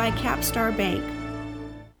to you by Capstar Bank.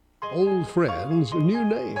 Old friends, new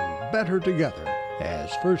name, better together,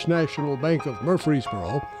 as First National Bank of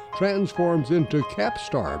Murfreesboro transforms into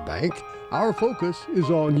Capstar Bank. Our focus is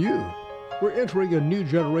on you. We're entering a new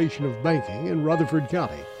generation of banking in Rutherford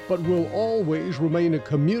County, but will always remain a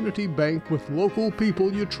community bank with local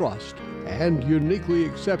people you trust and uniquely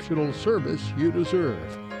exceptional service you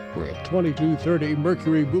deserve. We're at 2230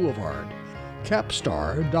 Mercury Boulevard.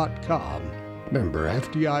 Capstar.com. Member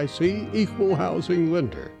FDIC, Equal Housing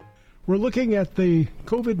Lender. We're looking at the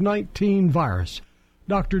COVID-19 virus.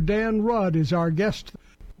 Dr. Dan Rudd is our guest.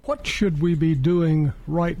 What should we be doing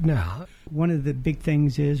right now? One of the big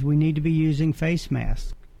things is we need to be using face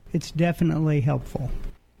masks. It's definitely helpful.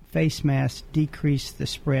 Face masks decrease the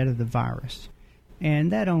spread of the virus.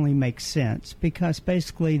 And that only makes sense because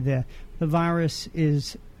basically the virus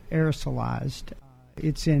is aerosolized.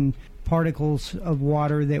 It's in particles of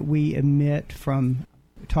water that we emit from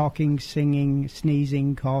talking, singing,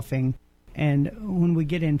 sneezing, coughing. And when we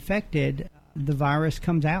get infected, the virus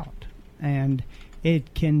comes out. And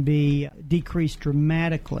it can be decreased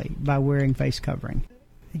dramatically by wearing face covering.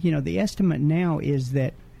 You know, the estimate now is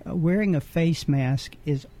that wearing a face mask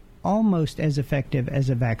is almost as effective as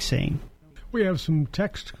a vaccine. We have some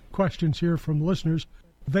text questions here from listeners.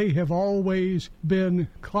 They have always been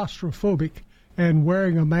claustrophobic, and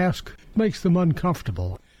wearing a mask makes them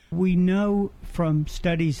uncomfortable. We know from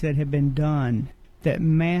studies that have been done that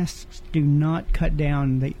masks do not cut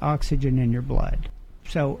down the oxygen in your blood.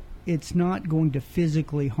 So it's not going to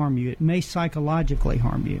physically harm you. It may psychologically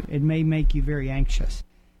harm you. It may make you very anxious.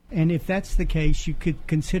 And if that's the case, you could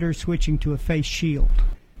consider switching to a face shield.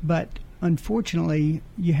 But unfortunately,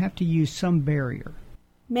 you have to use some barrier.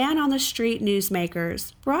 Man on the Street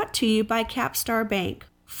Newsmakers, brought to you by Capstar Bank,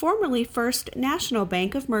 formerly First National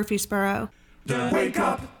Bank of Murfreesboro. The Wake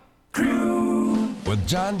Up Crew with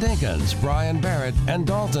John Dinkins, Brian Barrett, and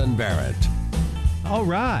Dalton Barrett. All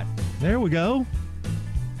right, there we go.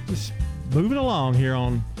 Just moving along here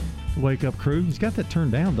on the Wake Up Crew. He's got that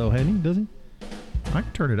turned down though, hasn't he? Does he? I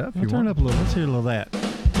can turn it up. I'll turn it up a little. Let's hear a little of that.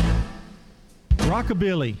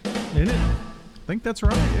 Rockabilly, isn't it? I think that's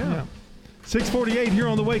right. Yeah. 6:48 here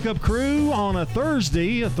on the Wake Up Crew on a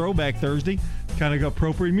Thursday, a Throwback Thursday. Kind of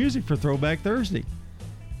appropriate music for Throwback Thursday.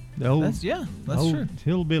 That's true.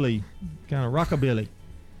 Hillbilly, kind of rockabilly.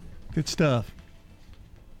 Good stuff.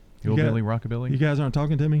 Hillbilly, rockabilly. You guys aren't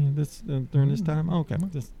talking to me during this time? Okay,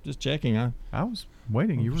 just checking. I was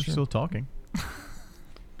waiting. You were still talking.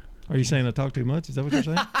 Are you saying I talk too much? Is that what you're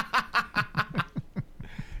saying?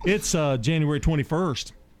 It's January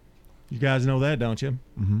 21st. You guys know that, don't you?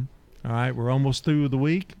 Mm-hmm. All right, we're almost through the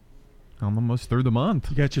week. I'm almost through the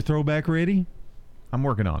month. You got your throwback ready? I'm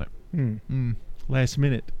working on it. Last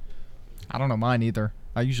minute. I don't know mine either.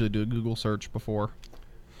 I usually do a Google search before.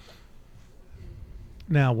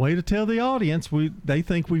 Now, way to tell the audience, they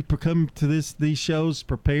think we've come to these shows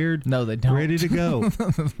prepared. No, they don't. Ready to go.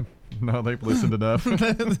 No, they've listened enough.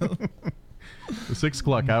 The 6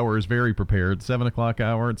 o'clock hour is very prepared. 7 o'clock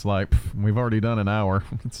hour, it's like, we've already done an hour.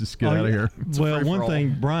 Let's just get out of here. Well, one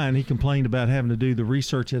thing, Brian, he complained about having to do the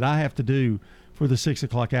research that I have to do for the 6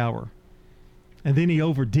 o'clock hour. And then he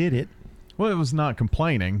overdid it. Well, it was not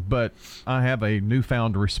complaining, but I have a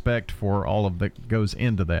newfound respect for all of that goes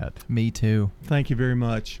into that. Me too. Thank you very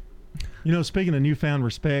much. You know, speaking of newfound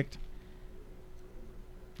respect,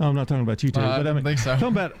 I'm not talking about you two, but I mean, so. Talking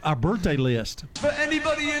about our birthday list. For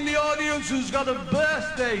anybody in the audience who's got a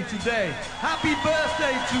birthday today, happy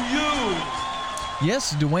birthday to you.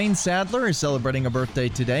 Yes, Dwayne Sadler is celebrating a birthday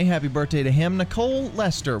today. Happy birthday to him. Nicole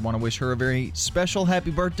Lester, want to wish her a very special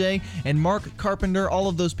happy birthday. And Mark Carpenter, all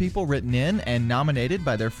of those people written in and nominated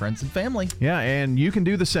by their friends and family. Yeah, and you can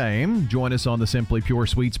do the same. Join us on the Simply Pure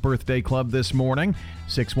Sweets Birthday Club this morning,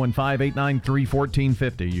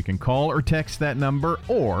 615-893-1450. You can call or text that number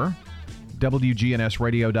or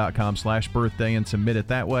WGNSradio.com/birthday and submit it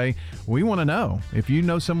that way. We want to know. If you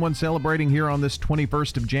know someone celebrating here on this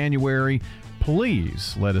 21st of January,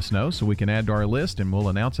 please let us know so we can add to our list, and we'll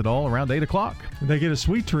announce it all around 8 o'clock. They get a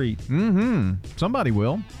sweet treat. Mm-hmm. Somebody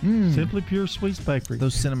will. Simply Pure Sweets Bakery.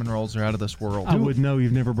 Those cinnamon rolls are out of this world. I would know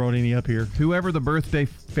you've never brought any up here. Whoever the birthday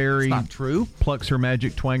fairy It's not true. plucks her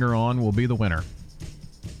magic twanger on will be the winner.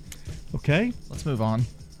 Okay. Let's move on.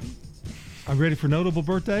 Are you ready for notable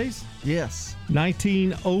birthdays? Yes.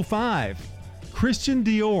 1905. Christian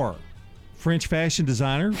Dior, French fashion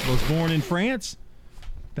designer, was born in France.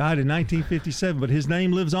 Died in 1957, but his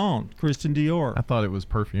name lives on. Christian Dior. I thought it was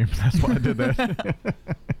perfume. That's why I did that.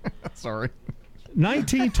 Sorry.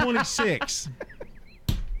 1926.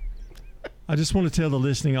 I just want to tell the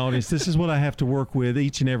listening audience, this is what I have to work with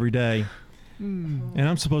each and every day. And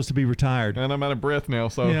I'm supposed to be retired. And I'm out of breath now,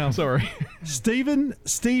 so sorry.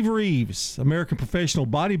 Steve Reeves, American professional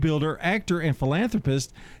bodybuilder, actor, and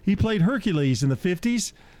philanthropist. He played Hercules in the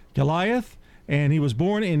 50s, Goliath, and he was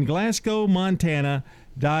born in Glasgow, Montana,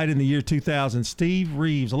 died in the year 2000. Steve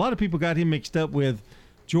Reeves. A lot of people got him mixed up with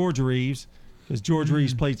George Reeves because George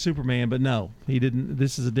Reeves played Superman, but no, he didn't.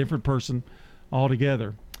 This is a different person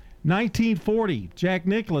altogether. 1940, Jack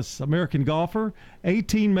Nicklaus, American golfer,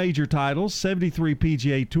 18 major titles, 73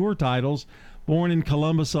 PGA Tour titles, born in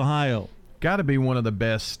Columbus, Ohio. Got to be one of the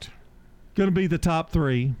best. Going to be the top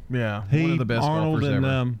three. Yeah, he, one of the best Arnold, golfers and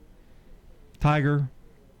ever. Tiger.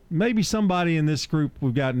 Maybe somebody in this group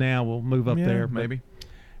we've got now will move up there. Maybe.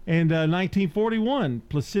 And 1941,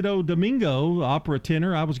 Placido Domingo, opera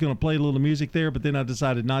tenor. I was going to play a little music there, but then I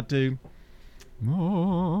decided not to.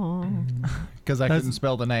 Because I couldn't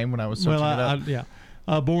spell the name when I was searching it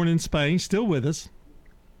up. Born in Spain, still with us.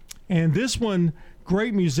 And this one,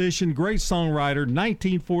 great musician, great songwriter,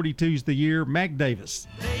 1942 is the year, Mac Davis.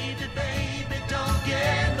 Baby, don't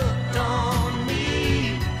get hooked on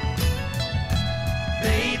me.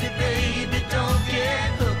 Baby, don't get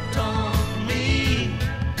hooked on me.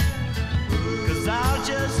 'Cause I'll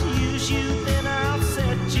just use you, then I'll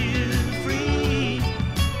set you free.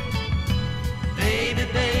 Baby,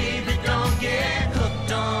 don't get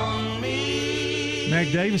hooked on me.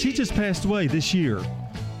 Mac Davis, he just passed away this year,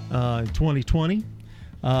 2020.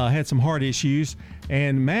 Had some heart issues.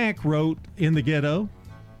 And Mac wrote In the Ghetto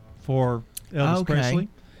for Elvis Presley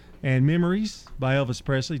and Memories by Elvis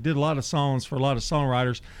Presley. Did a lot of songs for a lot of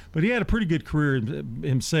songwriters, but he had a pretty good career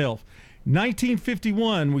himself.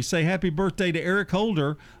 1951, we say happy birthday to Eric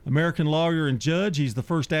Holder, American lawyer and judge. He's the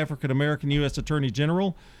first African-American U.S. Attorney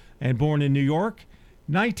General and born in New York.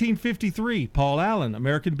 1953, Paul Allen,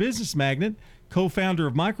 American business magnate, co-founder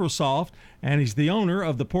of Microsoft, and he's the owner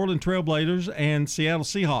of the Portland Trail Blazers and Seattle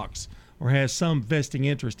Seahawks, or has some vesting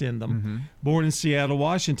interest in them. Born in Seattle,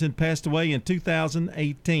 Washington, passed away in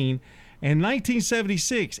 2018. And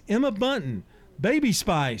 1976, Emma Bunton, Baby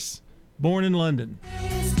Spice, born in London.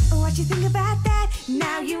 What you think about that?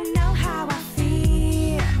 Now you know how I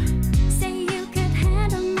feel. Say you could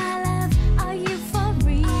handle my love. Are you for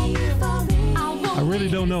real? I really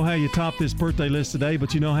don't know how you top this birthday list today,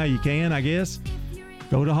 but you know how you can, I guess.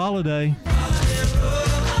 Go to Holiday.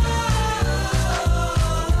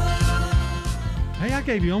 Hey, I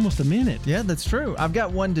gave you almost a minute. Yeah, that's true. I've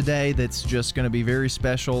got one today that's just going to be very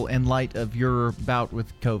special in light of your bout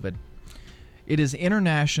with COVID. It is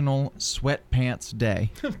International Sweatpants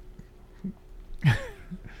Day.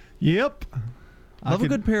 Yep. Love a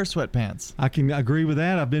good pair of sweatpants. I can agree with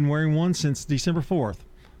that. I've been wearing one since December 4th.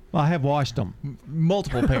 Well, I have washed them.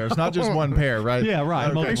 Multiple pairs, not just one pair, right? Yeah,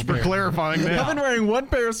 right. Okay. Thanks for clarifying that. I've been wearing one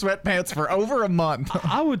pair of sweatpants for over a month.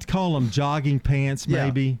 I would call them jogging pants,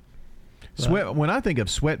 maybe. When I think of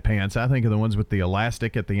sweatpants, I think of the ones with the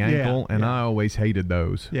elastic at the ankle, and I always hated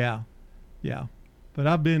those. Yeah.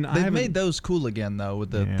 But They've made those cool again, though,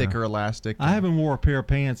 with the thicker elastic. I haven't wore a pair of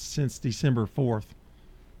pants since December 4th.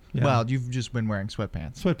 Yeah. Well, you've just been wearing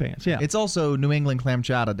sweatpants. Sweatpants, yeah. It's also New England Clam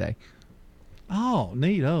Chowder Day. Oh,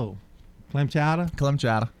 neat. Oh, clam chowder. Clam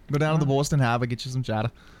chowder. Go down to the Boston Harbor, get you some chowder.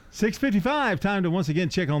 6:55. Time to once again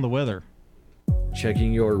check on the weather.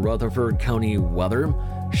 Checking your Rutherford County weather.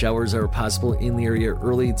 Showers are possible in the area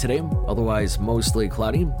early today, otherwise mostly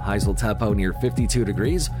cloudy. Highs will top out near 52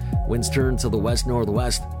 degrees. Winds turn to the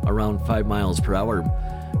west-northwest around 5 miles per hour.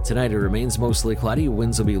 Tonight it remains mostly cloudy.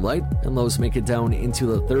 Winds will be light, and lows make it down into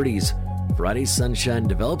the 30s. Friday, sunshine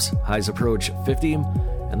develops. Highs approach 50,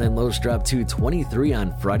 and then lows drop to 23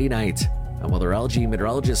 on Friday night. I'm weatherology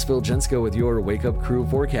meteorologist Phil Jensko with your Wake Up Crew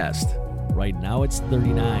forecast. Right now it's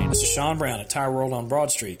 39. This is Sean Brown at Tire World on Broad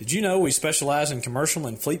Street. Did you know we specialize in commercial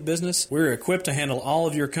and fleet business? We're equipped to handle all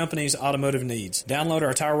of your company's automotive needs. Download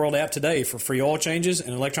our Tire World app today for free oil changes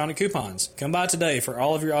and electronic coupons. Come by today for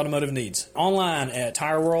all of your automotive needs. Online at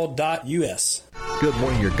tireworld.us. Good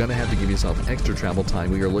morning. You're going to have to give yourself extra travel time.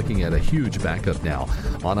 We are looking at a huge backup now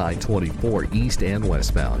on I-24 east and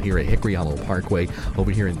westbound here at Hickory Hollow Parkway over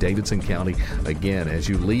here in Davidson County. Again, as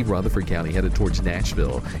you leave Rutherford County headed towards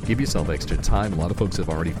Nashville, give yourself extra time. A lot of folks have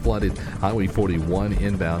already flooded Highway 41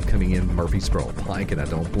 inbound coming in Murfreesboro Pike, and I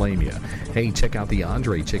don't blame you. Hey, check out the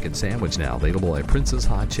Andre Chicken Sandwich now, available at Princess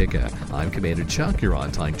Hot Chicken. I'm Commander Chuck. You're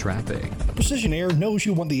on time traffic. Precision Air knows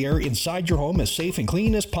you want the air inside your home as safe and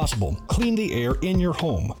clean as possible. Clean the air in your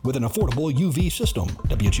home with an affordable UV system.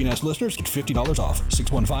 WGNS listeners get $50 off.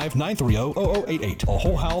 615-930-0088. A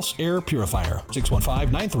whole house air purifier.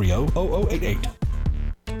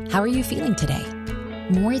 615-930-0088. How are you feeling today?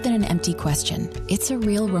 More than an empty question, it's a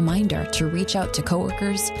real reminder to reach out to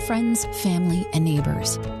coworkers, friends, family, and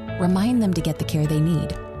neighbors. Remind them to get the care they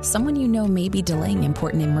need. Someone you know may be delaying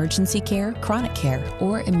important emergency care, chronic care,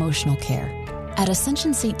 or emotional care. At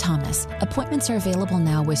Ascension St. Thomas, appointments are available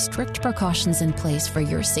now with strict precautions in place for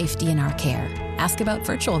your safety and our care. Ask about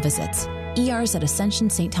virtual visits. ERs at Ascension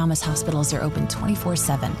St. Thomas hospitals are open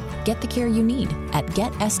 24/7. Get the care you need at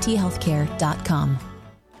getsthealthcare.com.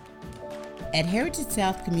 At Heritage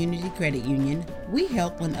South Community Credit Union, we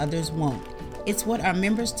help when others won't. It's what our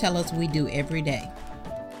members tell us we do every day.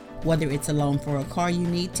 Whether it's a loan for a car you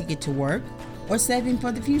need to get to work or saving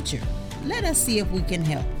for the future, let us see if we can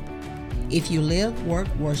help. If you live, work,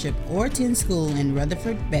 worship, or attend school in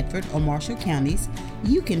Rutherford, Bedford, or Marshall counties,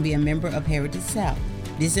 you can be a member of Heritage South.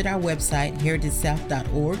 Visit our website,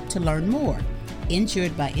 heritagesouth.org, to learn more.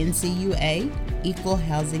 Insured by NCUA, Equal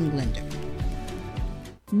Housing Lender.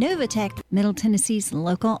 Novatech, Middle Tennessee's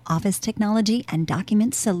local office technology and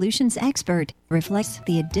document solutions expert, reflects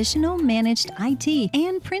the additional managed IT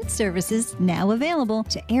and print services now available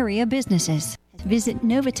to area businesses. Visit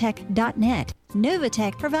Novatech.net.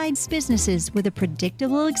 Novatech provides businesses with a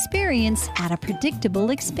predictable experience at a predictable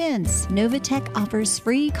expense. Novatech offers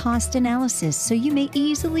free cost analysis so you may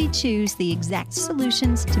easily choose the exact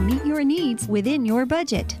solutions to meet your needs within your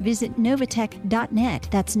budget. Visit Novatech.net.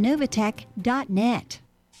 That's Novatech.net.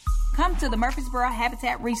 Come to the Murfreesboro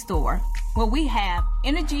Habitat Restore, where we have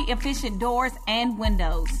energy-efficient doors and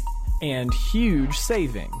windows. And huge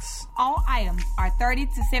savings. All items are 30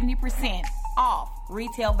 to 70% off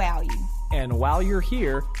retail value. And while you're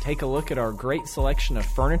here, take a look at our great selection of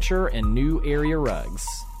furniture and new area rugs.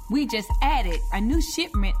 We just added a new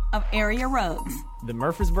shipment of area rugs. The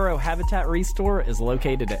Murfreesboro Habitat Restore is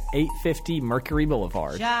located at 850 Mercury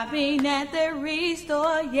Boulevard. Shopping at the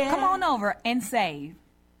Restore, yeah. Come on over and save.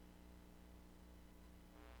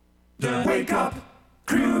 The Wake Up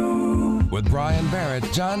Crew with Brian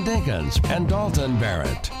Barrett, John Dinkins, and Dalton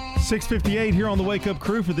Barrett. 6:58 here on the Wake Up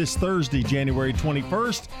Crew for this Thursday, January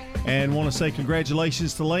 21st. And want to say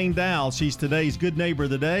congratulations to Lane Dowell. She's today's Good Neighbor of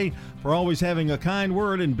the Day for always having a kind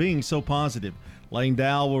word and being so positive. Lane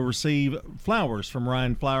Dowell will receive flowers from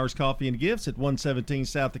Ryan Flowers Coffee and Gifts at 117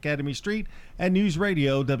 South Academy Street at News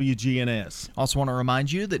Radio WGNS. Also want to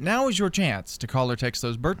remind you that now is your chance to call or text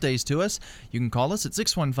those birthdays to us. You can call us at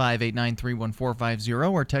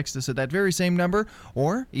 615-893-1450 or text us at that very same number,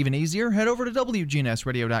 or even easier, head over to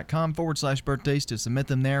WGNSradio.com/birthdays to submit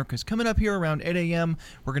them there, because coming up here around 8 a.m.,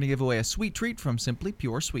 we're going to give away a sweet treat from Simply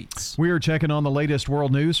Pure Sweets. We are checking on the latest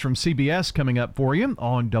world news from CBS coming up for you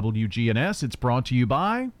on WGNS. It's brought to you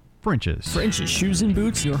by French's. French's Shoes and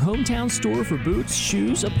Boots, your hometown store for boots,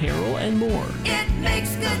 shoes, apparel, and more. It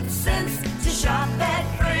makes good sense to shop at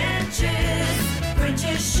French's.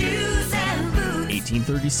 French's Shoes and Boots.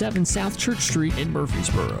 1837 South Church Street in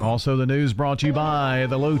Murfreesboro. Also the news brought to you by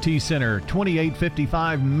the Low T Center,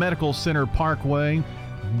 2855 Medical Center Parkway.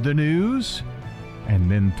 The news, and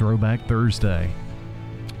then Throwback Thursday.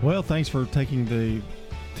 Well, thanks for taking the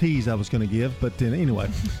tease I was going to give, but anyway.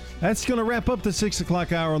 That's going to wrap up the 6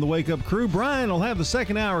 o'clock hour on the Wake Up Crew. Brian will have the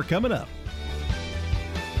second hour coming up.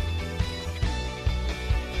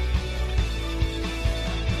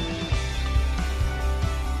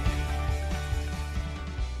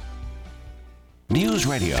 News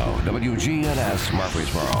Radio, WGNS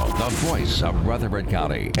Murfreesboro, the voice of Rutherford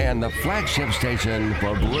County, and the flagship station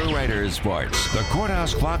for Blue Raiders sports. The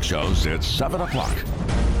Courthouse Clock shows it's 7 o'clock.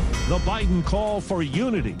 The Biden call for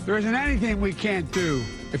unity. There isn't anything we can't do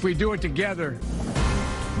if we do it together.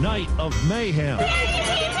 Night of mayhem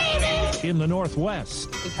in the Northwest.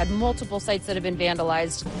 We've had multiple sites that have been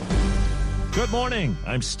vandalized. Good morning.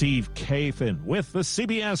 I'm Steve Kafin with the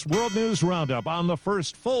CBS World News Roundup. On the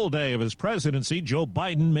first full day of his presidency, Joe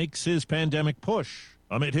Biden makes his pandemic push.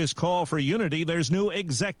 Amid his call for unity, there's new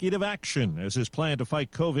executive action as his plan to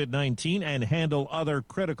fight COVID-19 and handle other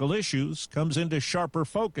critical issues comes into sharper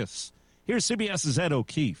focus. Here's CBS's Ed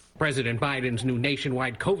O'Keefe. President Biden's new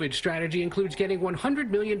nationwide COVID strategy includes getting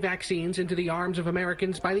 100 million vaccines into the arms of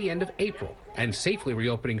Americans by the end of April and safely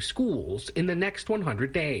reopening schools in the next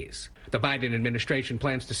 100 days. The Biden administration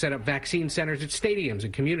plans to set up vaccine centers at stadiums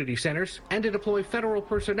and community centers and to deploy federal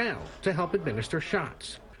personnel to help administer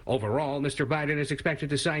shots. Overall, Mr. Biden is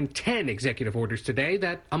expected to sign 10 executive orders today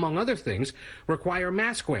that, among other things, require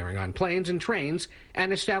mask wearing on planes and trains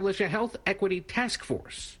and establish a health equity task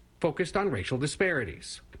force focused on racial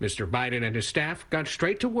disparities. Mr. Biden and his staff got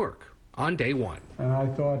straight to work on day one. And I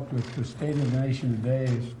thought with the state of the nation today,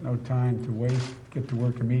 there's no time to waste, get to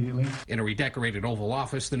work immediately. In a redecorated Oval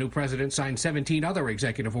Office, the new president signed 17 other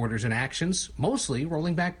executive orders and actions, mostly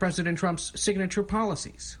rolling back President Trump's signature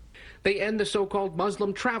policies. They end the so-called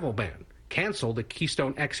Muslim travel ban, cancel the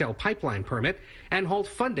Keystone XL pipeline permit, and halt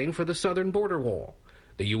funding for the southern border wall.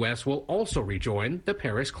 The U.S. will also rejoin the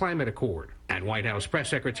Paris Climate Accord. And White House Press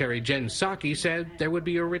Secretary Jen Psaki said there would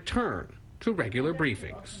be a return to regular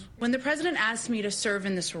briefings. When the president asked me to serve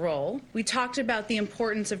in this role, we talked about the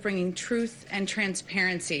importance of bringing truth and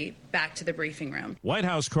transparency back to the briefing room. White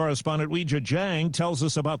House correspondent Weijia Jiang tells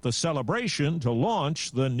us about the celebration to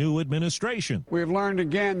launch the new administration. We have learned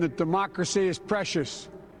again that democracy is precious.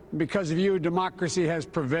 Because of you, democracy has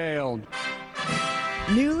prevailed.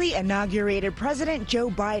 Newly inaugurated President Joe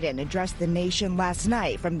Biden addressed the nation last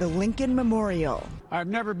night from the Lincoln Memorial. I've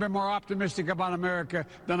never been more optimistic about America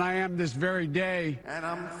than I am this very day. And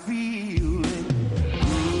I'm feeling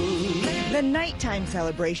good. The nighttime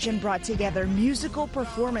celebration brought together musical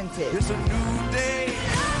performances, It's a new day.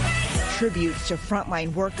 tributes to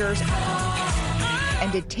frontline workers,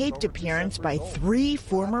 and a taped appearance by 3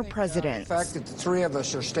 former presidents. The fact that the 3 of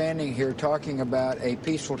us are standing here talking about a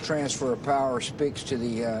peaceful transfer of power speaks to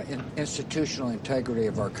the institutional integrity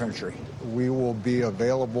of our country. We will be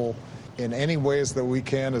available in any ways that we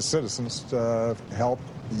can as citizens to help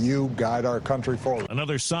you guide our country forward.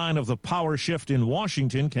 Another sign of the power shift in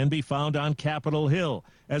Washington can be found on Capitol Hill,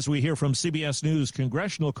 as we hear from CBS News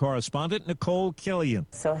congressional correspondent Nicole Killian.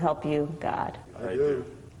 So help you, God. I do.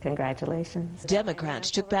 Congratulations. Democrats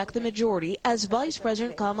took back the majority as Vice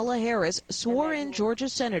President Kamala Harris swore in Georgia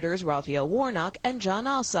Senators Raphael Warnock and Jon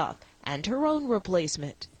Ossoff and her own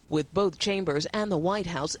replacement. With both chambers and the White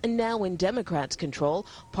House now in Democrats' control,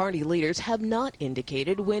 party leaders have not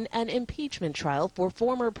indicated when an impeachment trial for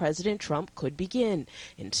former President Trump could begin,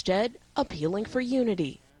 instead appealing for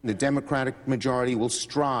unity. The Democratic majority will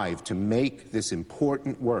strive to make this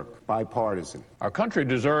important work bipartisan. Our country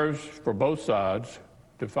deserves for both sides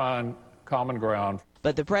to find common ground.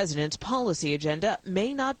 But the president's policy agenda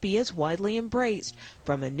may not be as widely embraced,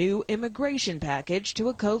 from a new immigration package to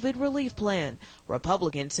a COVID relief plan.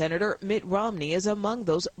 Republican Senator Mitt Romney is among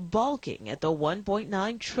those balking at the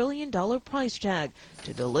 $1.9 trillion price tag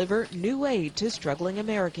to deliver new aid to struggling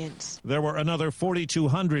Americans. There were another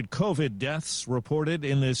 4,200 COVID deaths reported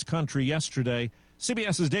in this country yesterday.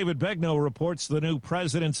 CBS's David Begnaud reports the new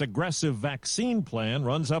president's aggressive vaccine plan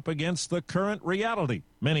runs up against the current reality.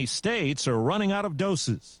 Many states are running out of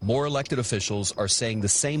doses. More elected officials are saying the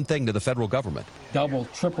same thing to the federal government. Double,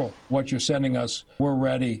 triple what you're sending us. We're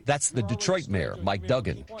ready. That's the Detroit mayor, Mike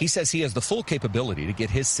Duggan. He says he has the full capability to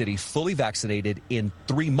get his city fully vaccinated in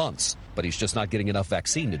 3 months, but he's just not getting enough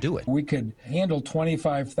vaccine to do it. We could handle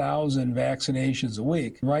 25,000 vaccinations a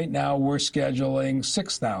week. Right now, we're scheduling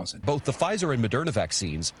 6,000. Both the Pfizer and Moderna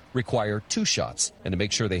vaccines require 2 shots. And to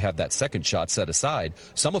make sure they have that second shot set aside,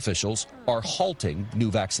 some officials are halting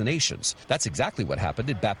new vaccinations. That's exactly what happened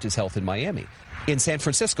at Baptist Health in Miami. In San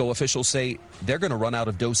Francisco, officials say they're going to run out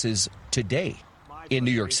of doses today. In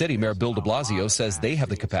New York City, Mayor Bill de Blasio says they have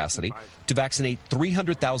the capacity to vaccinate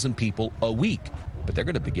 300,000 people a week. But they're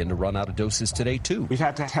going to begin to run out of doses today, too. We've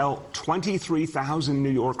had to tell 23,000 New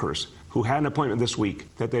Yorkers who had an appointment this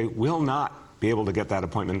week that they will not be able to get that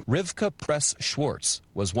appointment. Rivka Press-Schwartz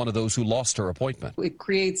was one of those who lost her appointment. It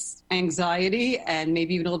creates anxiety and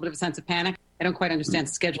maybe even a little bit of a sense of panic. I don't quite understand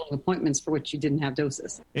scheduling appointments for which you didn't have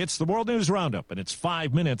doses. It's the World News Roundup, and it's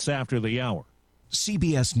 5 minutes after the hour.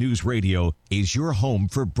 CBS News Radio is your home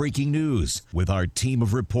for breaking news. With our team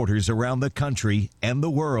of reporters around the country and the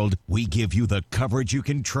world, we give you the coverage you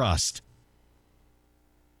can trust.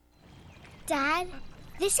 Dad,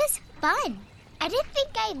 this is fun. I didn't think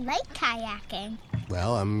I'd like kayaking.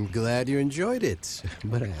 Well, I'm glad you enjoyed it,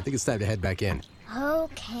 but I think it's time to head back in.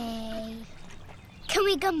 Okay. Can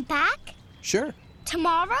we come back? Sure.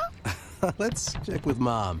 Tomorrow? Let's check with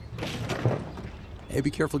Mom. Hey,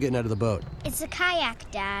 be careful getting out of the boat. It's a kayak,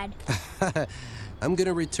 Dad. I'm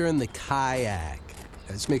gonna return the kayak.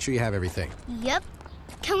 Just make sure you have everything. Yep.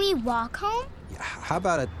 Can we walk home? How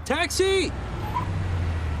about a taxi?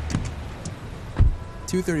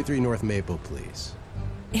 233 North Maple, please.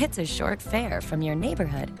 It's a short fare from your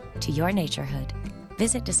neighborhood to your naturehood.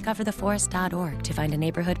 Visit discovertheforest.org to find a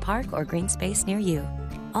neighborhood park or green space near you.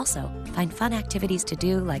 Also, find fun activities to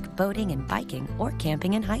do like boating and biking or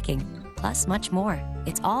camping and hiking, plus much more.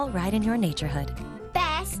 It's all right in your naturehood.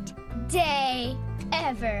 Best day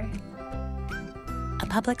ever. A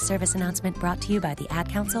public service announcement brought to you by the Ad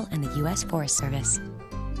Council and the U.S. Forest Service.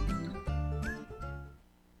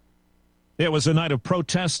 It was a night of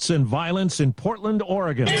protests and violence in Portland,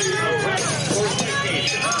 Oregon.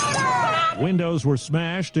 Windows were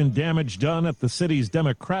smashed and damage done at the city's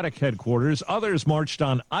Democratic headquarters. Others marched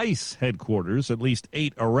on ICE headquarters, at least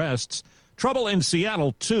 8 arrests. Trouble in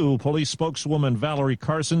Seattle, too. Police spokeswoman Valerie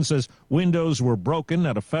Carson says windows were broken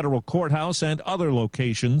at a federal courthouse and other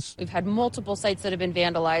locations. We've had multiple sites that have been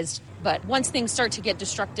vandalized, but once things start to get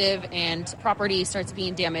destructive and property starts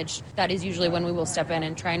being damaged, that is usually when we will step in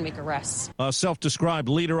and try and make arrests. A self-described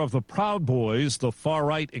leader of the Proud Boys, the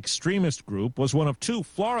far-right extremist group, was one of 2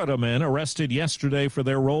 Florida men arrested yesterday for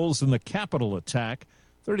their roles in the Capitol attack.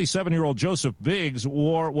 37-year-old Joseph Biggs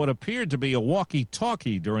wore what appeared to be a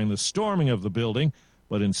walkie-talkie during the storming of the building,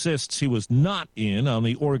 but insists he was not in on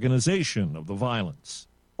the organization of the violence.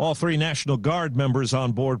 All 3 National Guard members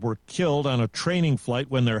on board were killed on a training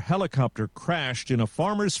flight when their helicopter crashed in a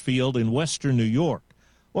farmer's field in western New York.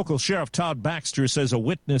 Local Sheriff Todd Baxter says a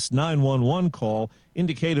witness 911 call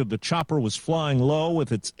indicated the chopper was flying low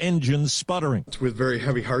with its engines sputtering. It's with very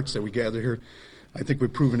heavy hearts that we gather here. I think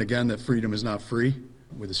we've proven again that freedom is not free,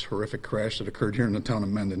 with this horrific crash that occurred here in the town of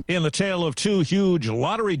Mendon. In the tale of 2 huge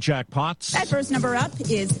lottery jackpots. That first number up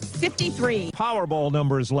is 53. Powerball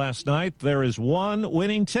numbers last night. There is 1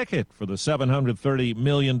 winning ticket for the $730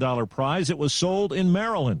 million prize. It was sold in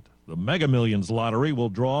Maryland. The Mega Millions lottery will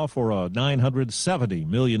draw for a $970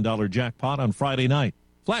 million jackpot on Friday night.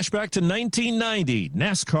 Flashback to 1990,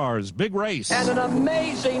 NASCAR's big race. And an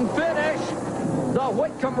amazing finish. The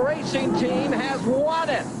Whitcomb Racing Team has won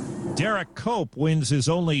it. Derek Cope wins his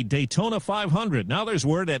only Daytona 500. Now there's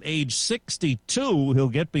word at age 62 he'll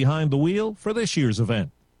get behind the wheel for this year's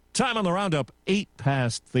event. Time on the roundup, 8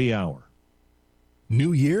 past the hour.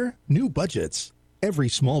 New year, new budgets. Every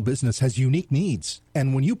small business has unique needs.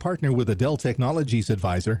 And when you partner with a Dell Technologies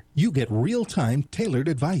advisor, you get real-time tailored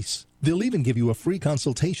advice. They'll even give you a free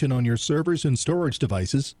consultation on your servers and storage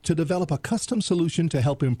devices to develop a custom solution to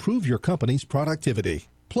help improve your company's productivity.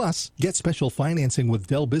 Plus, get special financing with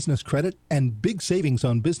Dell Business Credit and big savings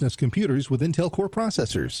on business computers with Intel Core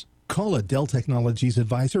processors. Call a Dell Technologies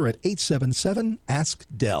advisor at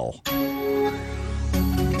 877-ASK-DELL.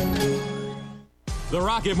 The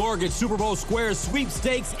Rocket Mortgage Super Bowl Squares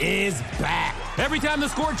Sweepstakes is back. Every time the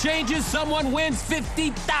score changes, someone wins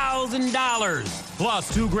 $50,000.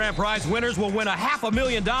 Plus, 2 grand prize winners will win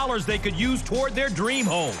 $500,000 they could use toward their dream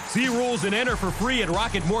home. See rules and enter for free at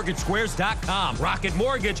RocketMortgageSquares.com. Rocket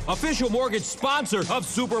Mortgage, official mortgage sponsor of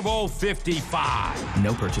Super Bowl 55.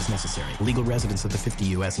 No purchase necessary. Legal residents of the 50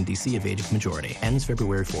 U.S. and D.C. of age of majority. Ends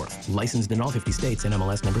February 4th. Licensed in all 50 states and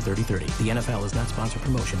MLS number 3030. The NFL is not sponsored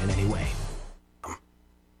promotion in any way.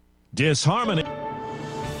 Disharmony.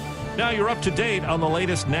 Now you're up to date on the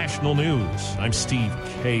latest national news. I'm Steve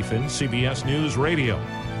Kathan, CBS News Radio.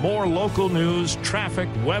 More local news, traffic,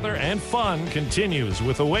 weather, and fun continues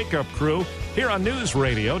with the Wake Up Crew here on News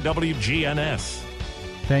Radio WGNS.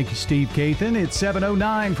 Thank you, Steve Kathan. It's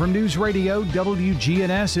 7:09 from News Radio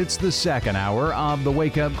WGNS. It's the second hour of the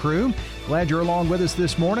Wake Up Crew. Glad you're along with us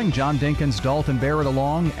this morning. John Dinkins, Dalton Barrett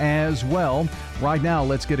along as well. Right now,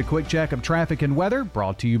 let's get a quick check of traffic and weather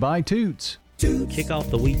brought to you by Toots. Kick off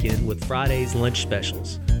the weekend with Friday's lunch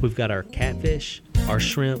specials. We've got our catfish, our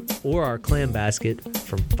shrimp, or our clam basket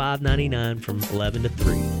from $5.99 from 11 to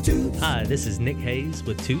 3. Hi, this is Nick Hayes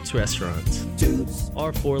with Toots Restaurants.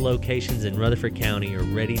 Our 4 locations in Rutherford County are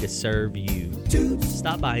ready to serve you.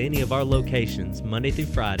 Stop by any of our locations Monday through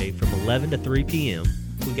Friday from 11 to 3 p.m.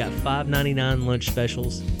 We've got $5.99 lunch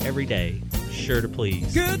specials every day. Sure to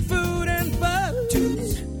please. Good food and fun.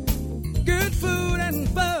 Good food and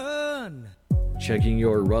fun. Checking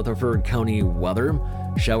your Rutherford County weather.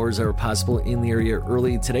 Showers are possible in the area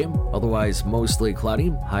early today, otherwise mostly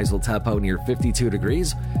cloudy. Highs will top out near 52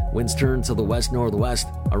 degrees. Winds turn to the west-northwest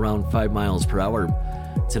around 5 miles per hour.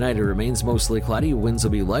 Tonight it remains mostly cloudy. Winds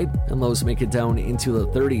will be light and lows make it down into the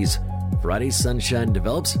 30s. Friday sunshine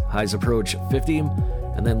develops. Highs approach 50.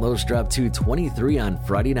 and then lows drop to 23 on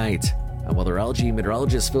Friday night. I'm weatherology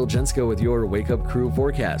meteorologist Phil Jensko with your Wake Up Crew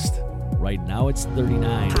forecast. Right now it's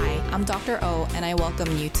 39. Hi, I'm Dr. O, and I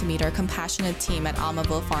welcome you to meet our compassionate team at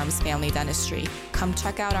Almaville Farms Family Dentistry. Come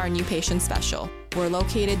check out our new patient special. We're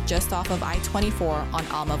located just off of I-24 on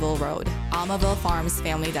Almaville Road. Almaville Farms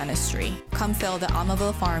Family Dentistry. Come feel the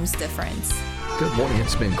Almaville Farms difference. Good morning.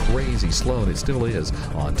 It's been crazy slow, and it still is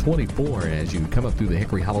on 24 as you come up through the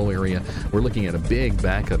Hickory Hollow area. We're looking at a big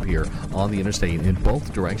backup here on the interstate in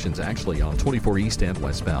both directions, actually on 24 east and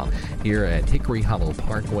westbound. Here at Hickory Hollow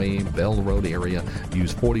Parkway, Bell Road area,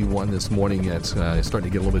 use 41 this morning. It's starting to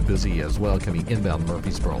get a little bit busy as well, coming inbound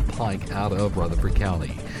Murfreesboro Pike out of Rutherford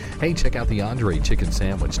County. Hey, check out the Andre Chicken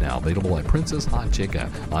Sandwich now, available at Princess Hot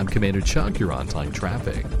Chicken. I'm Commander Chuck. You're on time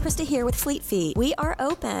traffic. Krista here with Fleet Feet. We are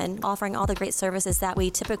open, offering all the great services that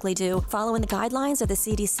we typically do, following the guidelines of the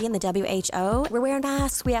CDC and the WHO. We're wearing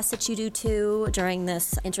masks. We ask that you do too during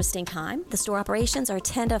this interesting time. The store operations are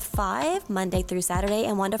 10 to 5, Monday through Saturday,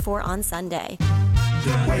 and 1 to 4 on Sunday.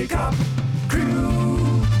 The Wake Up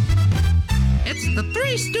Crew. It's the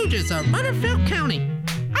Three Stooges of Butterfield County.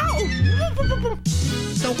 Oh!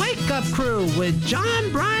 The Wake Up Crew with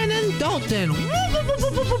John, Brian, and Dalton.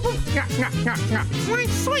 Why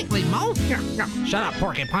slightly, Mo? Shut up,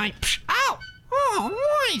 porcupine. Ow!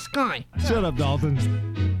 Oh, nice guy. Shut up,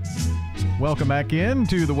 Dalton. Welcome back in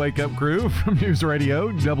to the Wake Up Crew from News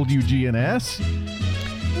Radio WGNS.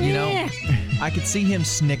 You know, I could see him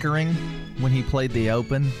snickering when he played the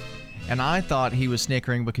Open, and I thought he was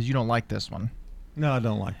snickering because you don't like this one. No, I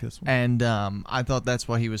don't like this one. And I thought that's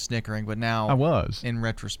why he was snickering, but now I was. In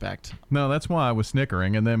retrospect. No, that's why I was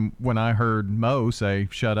snickering. And then when I heard Mo say,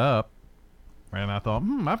 shut up, and I thought,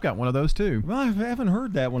 I've got one of those too. Well, I haven't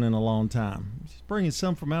heard that one in a long time. He's bringing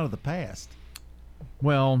some from out of the past.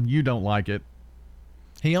 Well, you don't like it.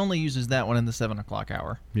 He only uses that one in the 7 o'clock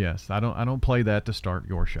hour. Yes, I don't play that to start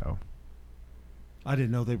your show. I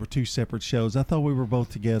didn't know they were two separate shows. I thought we were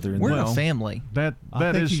both together. We're a family. That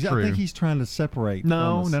is true. I think he's trying to separate.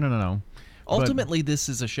 No. Ultimately, this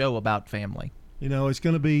is a show about family. You know, it's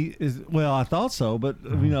going to be. Well, I thought so, but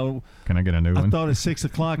you know. Can I get a new one? I thought at 6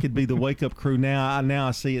 o'clock it'd be the Wake Up Crew. Now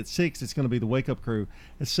I see at 6 it's going to be the Wake Up Crew.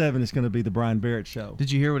 At 7 it's going to be the Brian Barrett Show.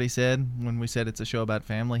 Did you hear what he said when we said it's a show about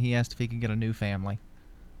family? He asked if he could get a new family.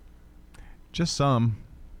 Just some.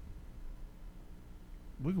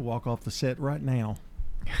 We could walk off the set right now.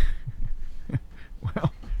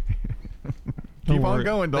 Well, keep on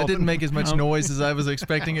going, Dalton. That didn't make as much noise as I was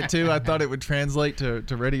expecting it to. I thought it would translate to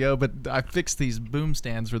radio, but I fixed these boom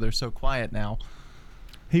stands where they're so quiet now.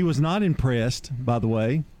 He was not impressed, by the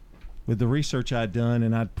way, with the research I'd done,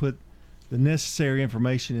 and I'd put the necessary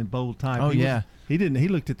information in bold type. He didn't. He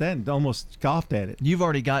looked at that and almost scoffed at it. You've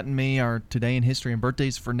already gotten me our Today in History and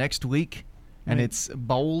Birthdays for next week. And it's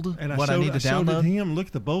bold, and what I need to download. I showed him, look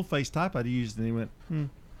at the boldface type I'd used, and he went,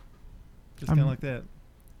 Just kind of like that.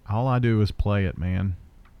 All I do is play it, man.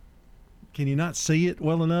 Can you not see it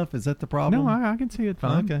well enough? Is that the problem? No, I can see it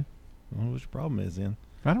fine. Okay. Well, what your problem is then?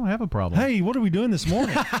 I don't have a problem. Hey, what are we doing this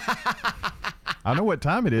morning? I know what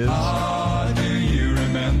time it is. Do you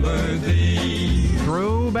remember the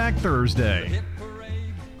Throwback Thursday.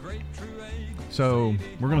 So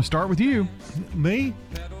we're going to start with you. Me?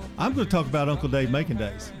 I'm going to talk about Uncle Dave Making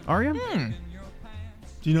Days. Are you?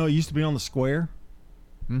 Do you know it used to be on the square?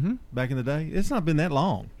 Back in the day? It's not been that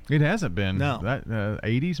long. It hasn't been. No.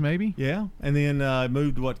 80s maybe? Yeah. And then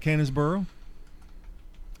moved to Cannonsboro?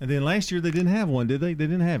 And then last year they didn't have one, did they? They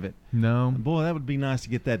didn't have it. No. Boy, that would be nice to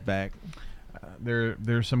get that back.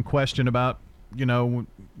 There's some question about, when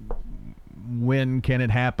can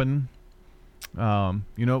it happen? It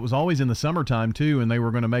was always in the summertime too, and they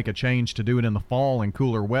were going to make a change to do it in the fall in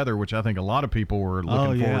cooler weather, which I think a lot of people were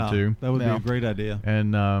looking forward to. That would be a great idea.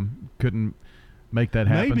 And couldn't make that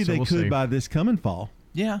happen. Maybe so they we'll could see. by this coming fall.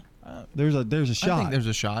 Yeah. There's a shot. I think there's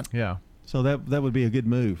a shot. Yeah. So that would be a good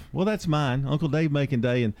move. Well, that's mine, Uncle Dave Making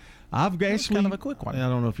Day, and I've actually kind of a quick one. I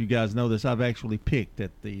don't know if you guys know this. I've actually picked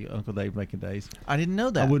at the Uncle Dave Making Days. I didn't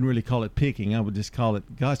know that. I wouldn't really call it picking. I would just call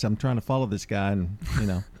it, gosh, I'm trying to follow this guy, and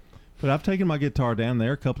But I've taken my guitar down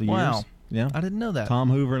there a couple of years. Wow. Yeah. I didn't know that. Tom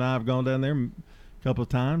Hoover and I have gone down there a couple of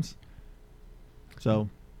times. So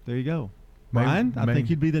there you go. Brian, I think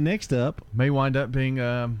you'd be the next up. May wind up being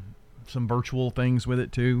some virtual things with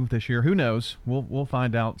it too this year. Who knows? We'll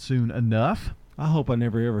find out soon enough. I hope I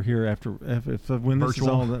never ever hear when this is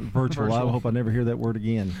all virtual. I hope I never hear that word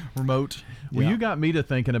again. Remote. Well, you got me to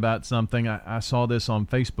thinking about something. I saw this on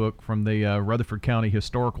Facebook from the Rutherford County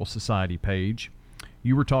Historical Society page.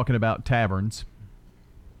 You were talking about taverns.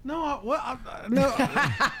 No, no.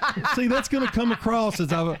 See, that's going to come across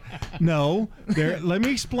as no. Let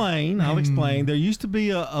me explain. I'll explain. There used to be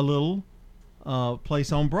a little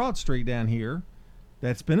place on Broad Street down here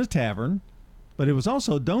that's been a tavern, but it was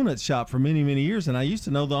also a donut shop for many, many years, and I used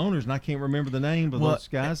to know the owners, and I can't remember the name, but those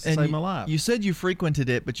guys saved my life. You said you frequented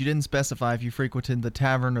it, but you didn't specify if you frequented the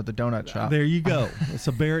tavern or the donut shop. There you go. It's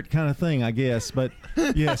a Barrett kind of thing, I guess. But,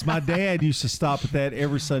 yes, my dad used to stop at that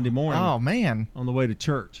every Sunday morning. Oh, man. On the way to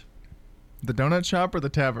church. The donut shop or the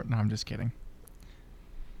tavern? No, I'm just kidding.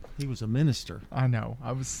 He was a minister. I know.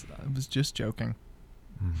 I was just joking.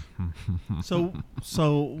 So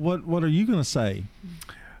what are you going to say?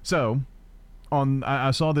 So,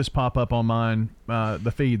 I saw this pop up on mine,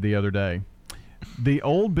 the feed the other day. The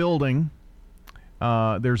old building,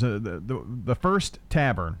 there's the first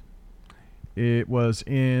tavern. It was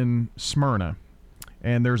in Smyrna,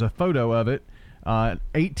 and there's a photo of it,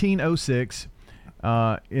 1806,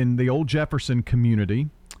 in the old Jefferson community.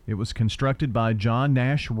 It was constructed by John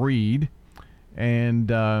Nash Reed,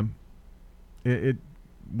 and it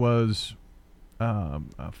was a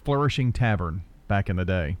flourishing tavern back in the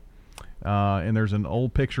day. And there's an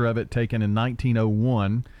old picture of it taken in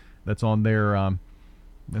 1901 that's on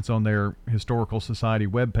their Historical Society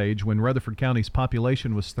webpage when Rutherford County's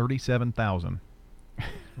population was 37,000.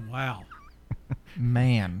 Wow.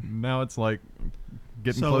 Man. Now it's like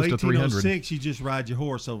getting close to 300. So 1806, you just ride your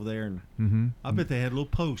horse over there, and I bet they had a little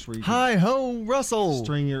post where you Hi-ho, Russell!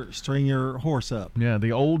 String your horse up. Yeah,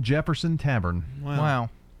 the old Jefferson Tavern. Wow.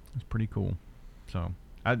 It's pretty cool. So,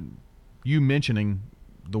 you mentioning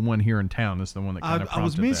the one here in town is the one that kind of prompted I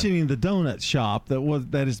was mentioning the donut shop that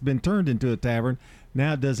has been turned into a tavern.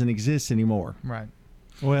 Now it doesn't exist anymore. Right.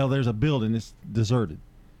 Well, there's a building that's deserted.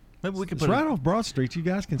 Maybe we could it's right off Broad Street. You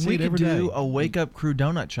guys can see it every day. We could do a Wake Up Crew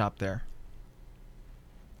donut shop there.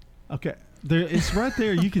 Okay. It's right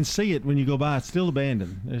there. You can see it when you go by. It's still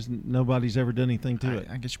abandoned. Nobody's ever done anything to it.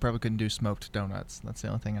 I guess you probably couldn't do smoked donuts. That's the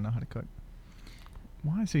only thing I know how to cook.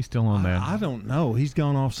 Why is he still on that? I don't know. He's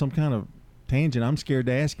gone off some kind of tangent. I'm scared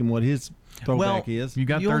to ask him what his throwback is. You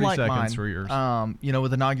got 30 seconds for yours.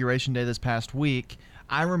 With Inauguration Day this past week,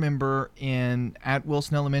 I remember at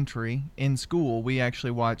Wilson Elementary in school, we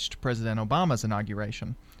actually watched President Obama's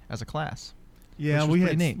inauguration as a class. Yeah, we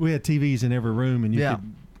had TVs in every room, and you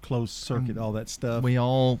could close circuit all that stuff. We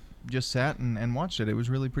all just sat and watched it. It was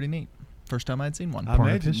really pretty neat. First time I'd seen one. I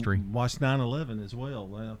Part of history. Watched 9/11 as well.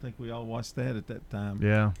 I think we all watched that at that time.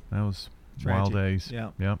 Yeah, that was wild days.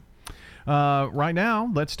 Yeah. Yep. Right now,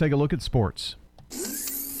 let's take a look at sports.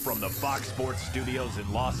 From the Fox Sports Studios in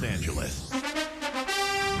Los Angeles,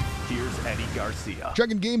 here's Eddie Garcia.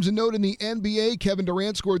 Checking games and note in the NBA, Kevin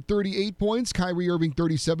Durant scored 38 points, Kyrie Irving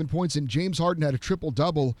 37 points, and James Harden had a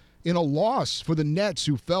triple-double in a loss for the Nets,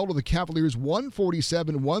 who fell to the Cavaliers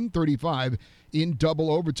 147-135 in double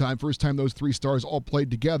overtime. First time those three stars all played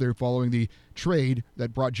together following the trade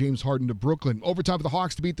that brought James Harden to Brooklyn. Overtime for the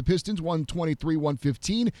Hawks to beat the Pistons,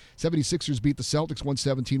 123-115. 76ers beat the Celtics,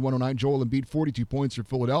 117-109. Joel Embiid, 42 points for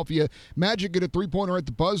Philadelphia. Magic get a three-pointer at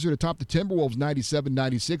the buzzer to top the Timberwolves,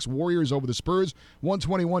 97-96. Warriors over the Spurs,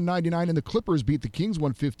 121-99. And the Clippers beat the Kings,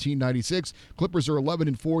 115-96. Clippers are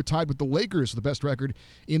 11-4, tied with the Lakers, the best record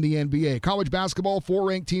in the NBA. College basketball, 4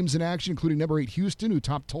 ranked teams in action, including number 8 Houston, who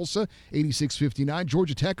topped Tulsa, 86-59.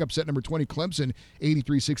 Georgia Tech upset number 20 Clemson,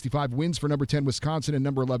 83-65. Wins for number 10 Wisconsin and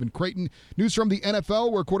number 11 Creighton. News from the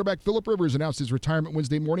NFL, where quarterback Phillip Rivers announced his retirement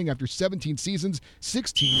Wednesday morning after 17 seasons,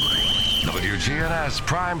 16. WGNS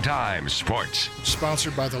Primetime Sports.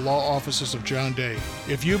 Sponsored by the law offices of John Day.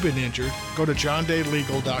 If you've been injured, go to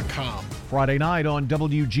johndaylegal.com. Friday night on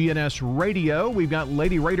WGNS Radio, we've got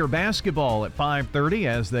Lady Raider basketball at 5:30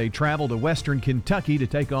 as they travel to Western Kentucky to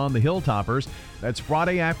take on the Hilltoppers. That's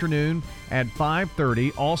Friday afternoon at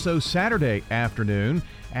 5:30. Also Saturday afternoon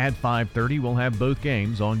at 5:30. We'll have both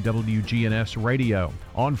games on WGNS Radio.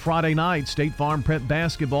 On Friday night, State Farm Prep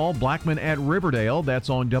basketball, Blackman at Riverdale. That's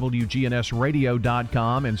on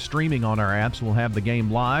WGNSradio.com and streaming on our apps. We'll have the game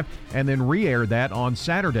live and then re-air that on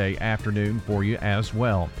Saturday afternoon for you as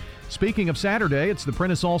well. Speaking of Saturday, it's the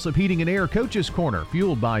Prentice Allsup Heating and Air Coaches Corner,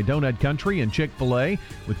 fueled by Donut Country and Chick-fil-A,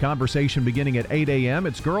 with conversation beginning at 8 a.m.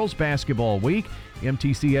 It's girls basketball week.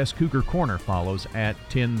 MTCS Cougar Corner follows at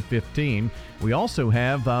 10:15. We also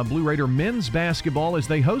have Blue Raider men's basketball as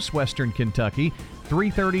they host Western Kentucky,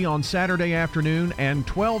 3:30 on Saturday afternoon and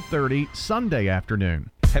 12:30 Sunday afternoon.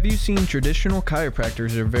 Have you seen traditional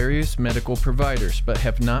chiropractors or various medical providers but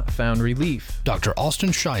have not found relief? Dr.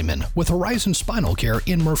 Austin Scheinman with Horizon Spinal Care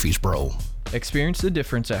in Murfreesboro. Experience the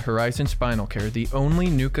difference at Horizon Spinal Care, the only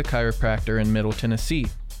NUCA chiropractor in Middle Tennessee.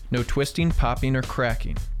 No twisting, popping, or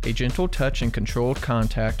cracking. A gentle touch and controlled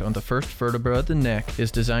contact on the first vertebra of the neck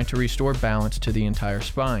is designed to restore balance to the entire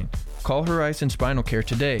spine. Call Horizon Spinal Care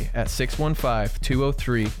today at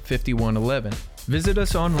 615-203-5111. Visit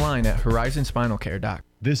us online at horizonspinalcare.com.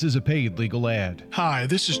 This is a paid legal ad. Hi,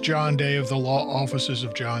 this is John Day of the Law Offices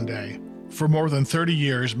of John Day. For more than 30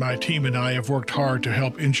 years, my team and I have worked hard to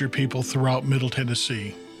help injured people throughout Middle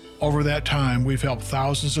Tennessee. Over that time, we've helped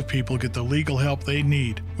thousands of people get the legal help they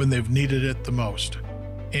need when they've needed it the most.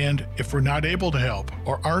 And if we're not able to help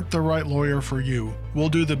or aren't the right lawyer for you, we'll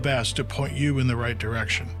do the best to point you in the right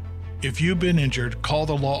direction. If you've been injured, call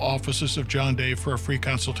the Law Offices of John Day for a free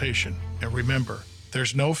consultation. And remember,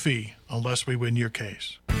 there's no fee unless we win your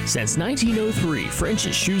case. Since 1903,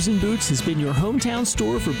 French's Shoes and Boots has been your hometown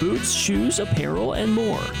store for boots, shoes, apparel, and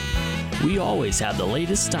more. We always have the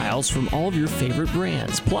latest styles from all of your favorite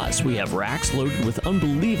brands. Plus, we have racks loaded with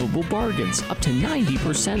unbelievable bargains, up to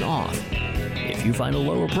 90% off. If you find a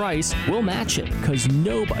lower price, we'll match it, because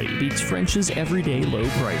nobody beats French's everyday low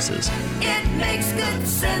prices. It makes good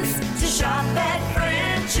sense to shop at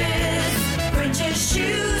French's. French's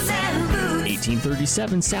Shoes and Boots.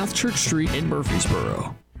 1837 South Church Street in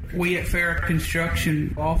Murfreesboro. We at Farrah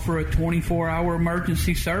Construction offer a 24-hour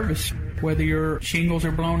emergency service. Whether your shingles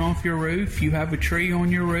are blown off your roof, you have a tree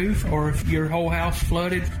on your roof, or if your whole house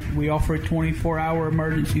flooded, we offer a 24-hour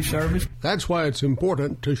emergency service. That's why it's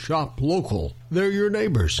important to shop local. They're your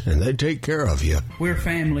neighbors, and they take care of you. We're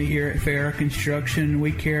family here at Farrah Construction.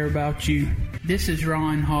 We care about you. This is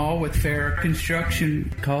Ron Hall with Farrah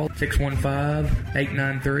Construction. Call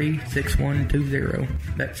 615-893-6120.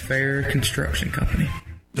 That's Farrah Construction Company.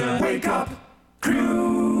 The Wake Up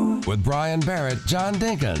Crew with Brian Barrett, John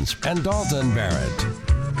Dinkins, and Dalton Barrett.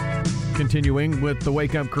 Continuing with the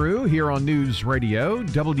Wake Up Crew here on News Radio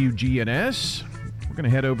WGNS. We're going to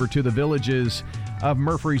head over to the Villages of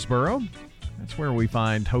Murfreesboro. That's where we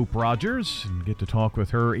find Hope Rogers and get to talk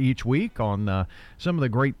with her each week on some of the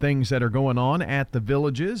great things that are going on at the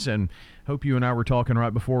Villages. And Hope, you and I were talking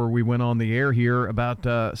right before we went on the air here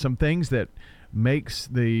about some things that makes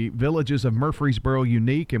the Villages of Murfreesboro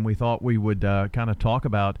unique, and we thought we would kind of talk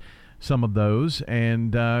about some of those.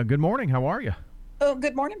 And good morning. How are you? Oh,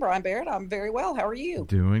 good morning, Brian Barrett. I'm very well. How are you?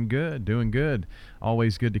 Doing good.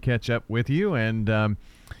 Always good to catch up with you. And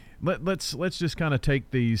let's just kind of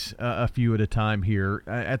take these a few at a time here.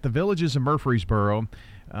 At the Villages of Murfreesboro,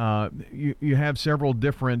 you have several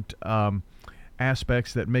different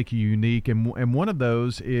aspects that make you unique, and one of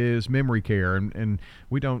those is memory care. And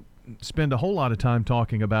we don't spend a whole lot of time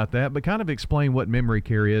talking about that, but kind of explain what memory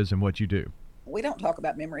care is and what you do. We don't talk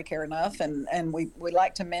about memory care enough, and we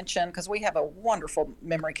like to mention, because we have a wonderful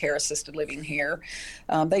memory care assisted living here.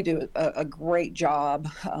 They do a great job.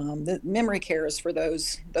 The memory care is for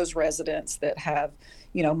those residents that have,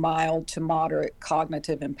 mild to moderate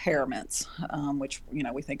cognitive impairments, which,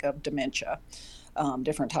 we think of dementia.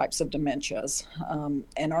 Different types of dementias.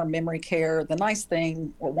 And our memory care, the nice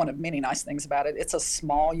thing, or one of many nice things about it, it's a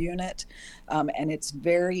small unit, and it's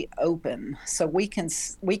very open. So we can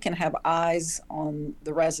have eyes on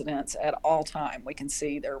the residents at all time. We can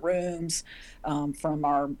see their rooms from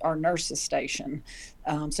our nurses station.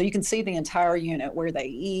 So you can see the entire unit, where they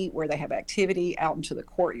eat, where they have activity, out into the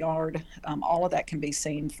courtyard. All of that can be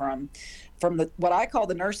seen from what I call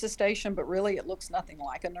the nurses station, but really it looks nothing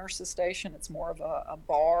like a nurses station. It's more of a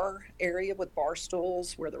bar area with bar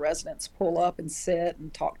stools where the residents pull up and sit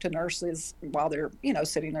and talk to nurses while they're,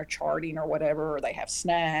 sitting there charting or whatever, or they have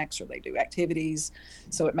snacks or they do activities.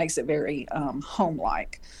 So it makes it very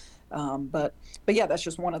home-like. But yeah, that's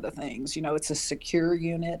just one of the things. It's a secure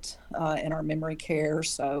unit in our memory care,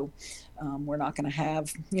 so we're not going to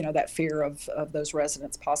have, that fear of those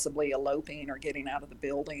residents possibly eloping or getting out of the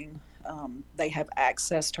building. They have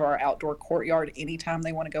access to our outdoor courtyard anytime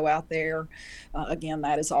they want to go out there. Again,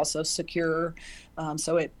 that is also secure.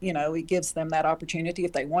 So it gives them that opportunity.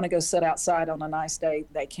 If they want to go sit outside on a nice day,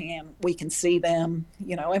 they can. We can see them,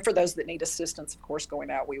 and for those that need assistance, of course, going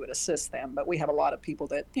out, we would assist them. But we have a lot of people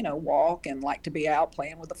that, walk and like to be out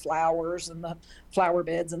playing with the flowers and the flower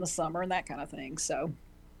beds in the summer and that kind of thing. So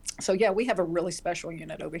yeah, we have a really special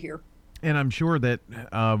unit over here. And I'm sure that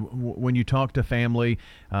when you talk to family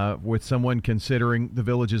with someone considering the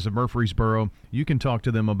Villages of Murfreesboro, you can talk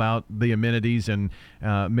to them about the amenities and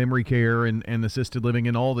memory care and assisted living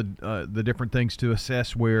and all the different things to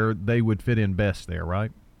assess where they would fit in best there,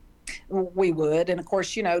 right? We would. And of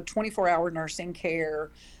course, 24-hour nursing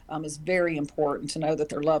care. is very important to know that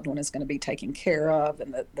their loved one is going to be taken care of,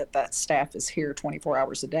 and that staff is here 24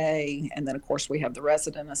 hours a day. And then, of course, we have the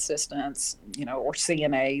resident assistants, or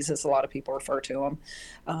CNAs, as a lot of people refer to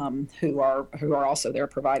them, who are also there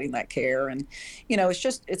providing that care. And,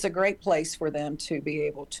 it's a great place for them to be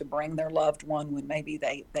able to bring their loved one when maybe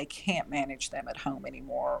they can't manage them at home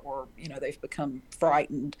anymore, or, they've become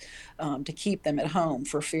frightened to keep them at home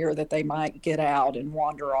for fear that they might get out and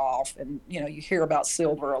wander off. And, you hear about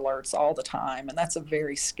silver alerts all the time, and that's a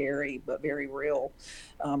very scary but very real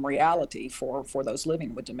reality for those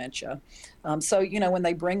living with dementia. So when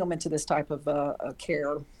they bring them into this type of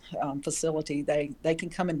care facility, they can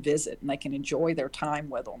come and visit, and they can enjoy their time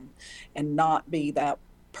with them and not be that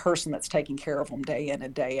person that's taking care of them day in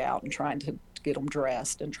and day out and trying to get them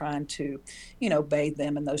dressed and trying to bathe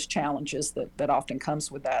them in those challenges that often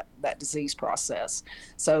comes with that disease process.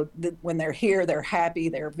 So when they're here, they're happy,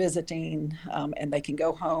 they're visiting, and they can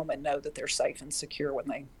go home and know that they're safe and secure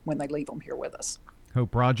when they leave them here with us.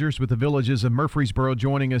 Hope Rogers with the Villages of Murfreesboro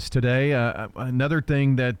joining us today. Another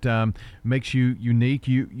thing that makes you unique,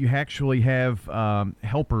 you actually have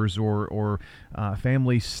helpers or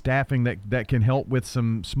family staffing that can help with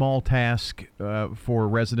some small tasks for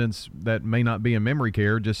residents that may not be in memory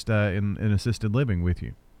care, just in assisted living with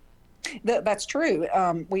you. That's true.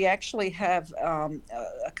 We actually have a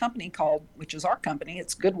company which is our company.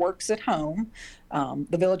 It's Good Works at Home.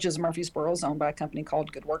 The Villages of Murfreesboro is owned by a company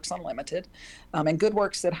called Good Works Unlimited. And Good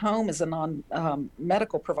Works at Home is a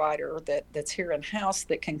non-medical provider that's here in-house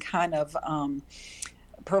that can kind of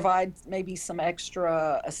provide maybe some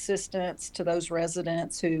extra assistance to those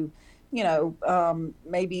residents who,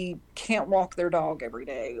 maybe can't walk their dog every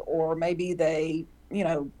day, or maybe they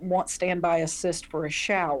want standby assist for a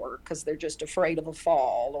shower because they're just afraid of a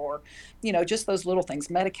fall, or, just those little things.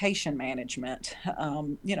 Medication management.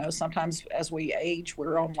 Sometimes as we age,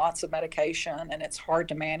 we're on lots of medication and it's hard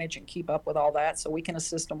to manage and keep up with all that. So we can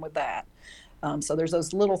assist them with that. So there's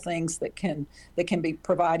those little things that can be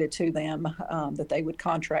provided to them that they would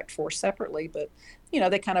contract for separately, but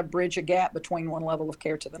they kind of bridge a gap between one level of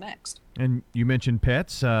care to the next. And you mentioned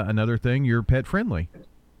pets. Another thing, you're pet friendly.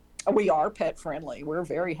 We are pet friendly. We're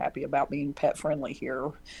very happy about being pet friendly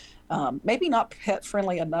here. Maybe not pet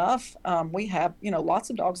friendly enough. We have,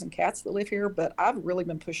 lots of dogs and cats that live here, but I've really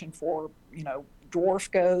been pushing for,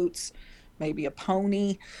 dwarf goats, maybe a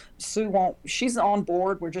pony. Sue she's on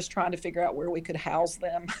board. We're just trying to figure out where we could house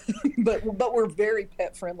them, but we're very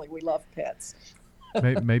pet friendly. We love pets.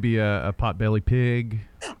 Maybe a potbelly pig.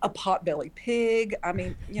 A potbelly pig. I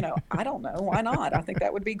mean, I don't know. Why not? I think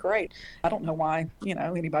that would be great. I don't know why,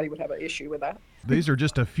 anybody would have an issue with that. These are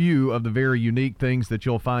just a few of the very unique things that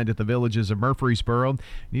you'll find at the Villages of Murfreesboro. You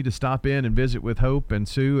need to stop in and visit with Hope and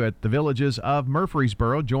Sue at the Villages of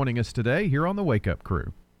Murfreesboro, joining us today here on the Wake Up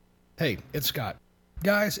Crew. Hey, it's Scott.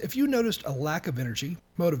 Guys, if you noticed a lack of energy,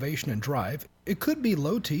 motivation, and drive, it could be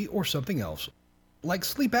low T or something else, like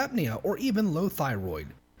sleep apnea or even low thyroid.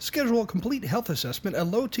 Schedule a complete health assessment at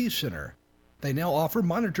Low T Center. They now offer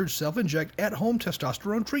monitored self-inject at-home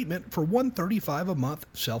testosterone treatment for $135 a month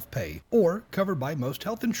self-pay, or covered by most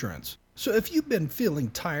health insurance. So if you've been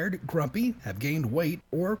feeling tired, grumpy, have gained weight,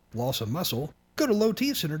 or loss of muscle, go to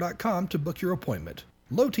lowtcenter.com to book your appointment.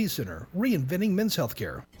 Low T Center, reinventing men's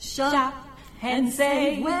healthcare. Shop and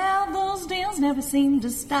save. Well, those deals never seem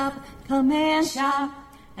to stop. Come and shop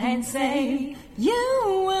and save.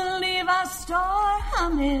 You will leave our store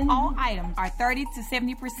humming. All items are 30 to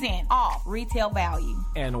 70% off retail value.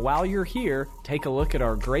 And while you're here, take a look at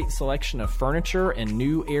our great selection of furniture and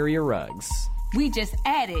new area rugs. We just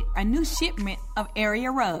added a new shipment of area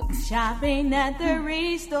rugs. Shopping at the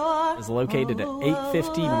Restore is located at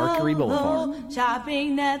 850 Mercury Boulevard.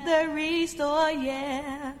 Shopping at the Restore,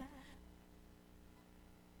 yeah.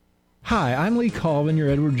 Hi, I'm Lee Colvin, your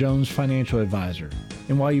Edward Jones financial advisor.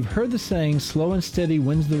 And while you've heard the saying, slow and steady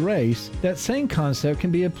wins the race, that same concept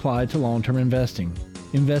can be applied to long-term investing.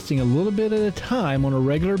 Investing a little bit at a time on a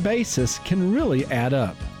regular basis can really add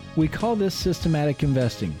up. We call this systematic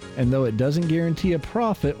investing, and though it doesn't guarantee a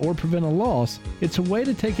profit or prevent a loss, it's a way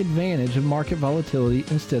to take advantage of market volatility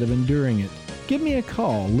instead of enduring it. Give me a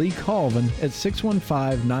call, Lee Colvin, at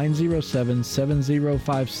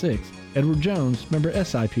 615-907-7056. Edward Jones, member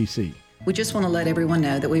SIPC. We just want to let everyone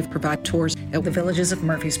know that we've provided tours at the Villages of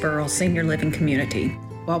Murfreesboro Senior Living Community.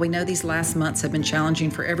 While we know these last months have been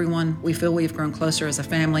challenging for everyone, we feel we've grown closer as a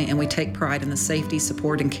family, and we take pride in the safety,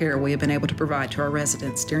 support, and care we have been able to provide to our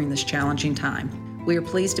residents during this challenging time. We are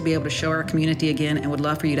pleased to be able to show our community again and would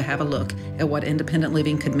love for you to have a look at what independent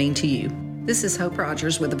living could mean to you. This is Hope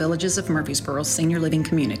Rogers with the Villages of Murfreesboro Senior Living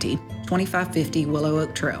Community, 2550 Willow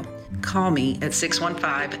Oak Trail. Call me at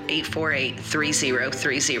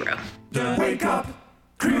 615-848-3030. The Wake Up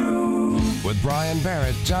Crew. With Brian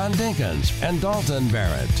Barrett, John Dinkins, and Dalton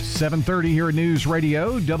Barrett. 7:30 here at News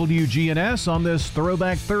Radio WGNS on this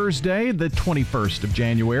Throwback Thursday, the 21st of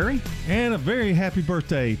January. And a very happy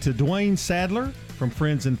birthday to Dwayne Sadler from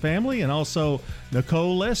Friends and Family, and also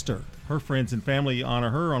Nicole Lester. Her friends and family honor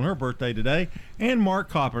her on her birthday today. And Mark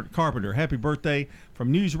Carpenter. Happy birthday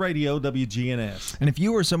from News Radio WGNS. And if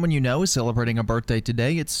you or someone you know is celebrating a birthday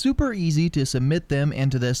today, it's super easy to submit them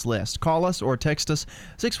into this list. Call us or text us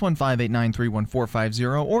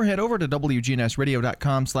 615-893-1450 or head over to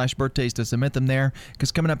WGNSradio.com/birthdays to submit them there,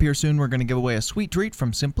 because coming up here soon we're going to give away a sweet treat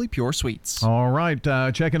from Simply Pure Sweets. All right,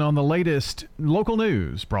 checking on the latest local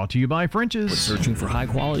news, brought to you by French's. When searching for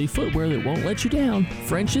high-quality footwear that won't let you down,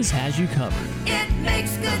 French's has you covered. It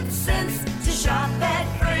makes good sense to shop at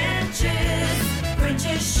French's.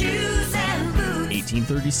 French's shoes and boots.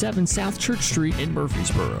 1837 South Church Street in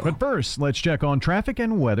Murfreesboro. But first, let's check on traffic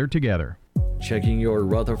and weather together. Checking your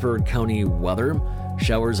Rutherford County weather.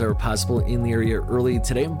 Showers are possible in the area early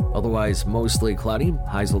today, otherwise mostly cloudy.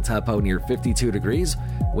 Highs will top out near 52 degrees.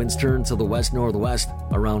 Winds turn to the west-northwest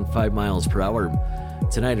around 5 miles per hour.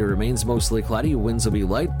 Tonight it remains mostly cloudy. Winds will be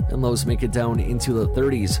light and lows make it down into the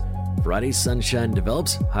 30s. Friday, sunshine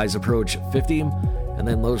develops. Highs approach 50, and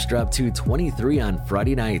then lows drop to 23 on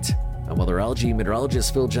Friday night. I'm weatherology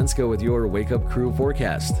meteorologist Phil Jensko with your Wake Up Crew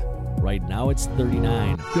forecast. Right now it's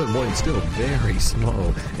 39. Good morning. Still very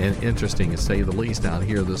slow and interesting, to say the least, out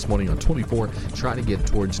here this morning on 24, trying to get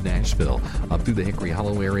towards Nashville. Up through the Hickory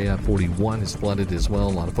Hollow area, 41 is flooded as well. A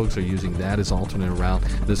lot of folks are using that as alternate route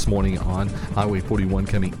this morning on Highway 41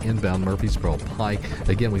 coming inbound Murfreesboro Pike.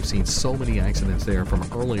 Again, we've seen so many accidents there from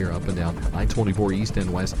earlier up and down I-24 east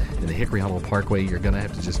and west in the Hickory Hollow Parkway. You're going to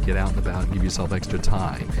have to just get out and about and give yourself extra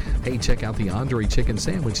time. Hey, check out the Andre Chicken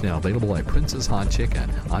Sandwich now available at Prince's Hot Chicken.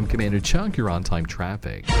 I'm Commander Chuck, you're on time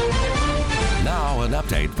traffic. Now an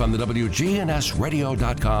update from the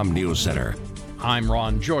WGNSradio.com News Center. I'm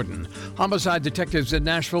Ron Jordan. Homicide detectives in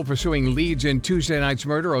Nashville pursuing leads in Tuesday night's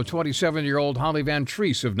murder of 27-year-old Holly Van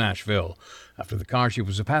Treese of Nashville, after the car she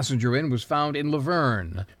was a passenger in was found in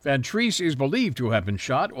Laverne. Van Treese is believed to have been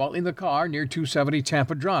shot while in the car near 270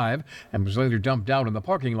 Tampa Drive and was later dumped out in the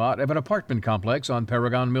parking lot of an apartment complex on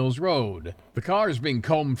Paragon Mills Road. The car is being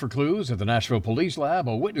combed for clues at the Nashville Police Lab.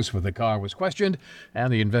 A witness with the car was questioned,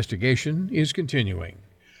 and the investigation is continuing.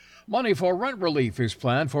 Money for rent relief is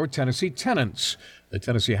planned for Tennessee tenants. The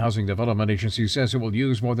Tennessee Housing Development Agency says it will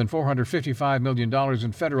use more than $455 million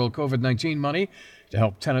in federal COVID-19 money to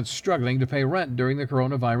help tenants struggling to pay rent during the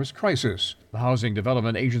coronavirus crisis. The Housing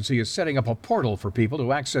Development Agency is setting up a portal for people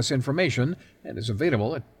to access information and is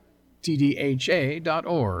available at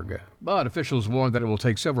tdha.org. But officials warn that it will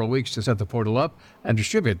take several weeks to set the portal up and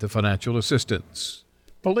distribute the financial assistance.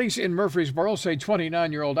 Police in Murfreesboro say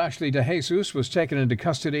 29-year-old Ashley DeJesus was taken into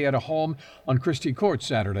custody at a home on Christie Court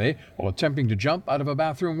Saturday while attempting to jump out of a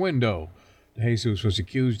bathroom window. DeJesus was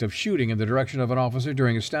accused of shooting in the direction of an officer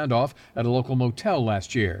during a standoff at a local motel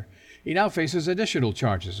last year. He now faces additional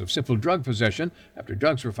charges of simple drug possession after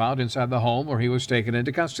drugs were found inside the home where he was taken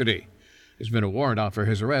into custody. There's been a warrant out for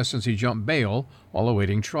his arrest since he jumped bail while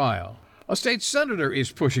awaiting trial. A state senator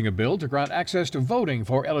is pushing a bill to grant access to voting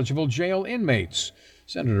for eligible jail inmates.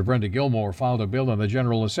 Senator Brenda Gilmore filed a bill in the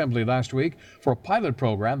General Assembly last week for a pilot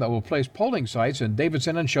program that will place polling sites in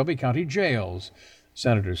Davidson and Shelby County jails. The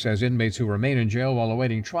senator says inmates who remain in jail while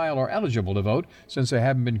awaiting trial are eligible to vote since they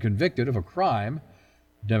haven't been convicted of a crime.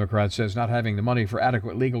 The Democrat says not having the money for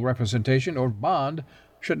adequate legal representation or bond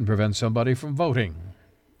shouldn't prevent somebody from voting.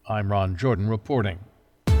 I'm Ron Jordan reporting.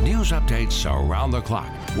 News updates around the clock,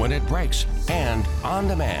 when it breaks, and on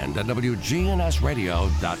demand at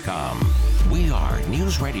WGNSradio.com. We are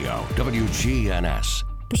News Radio WGNS.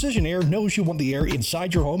 Precision Air knows you want the air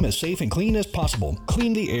inside your home as safe and clean as possible.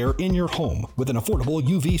 Clean the air in your home with an affordable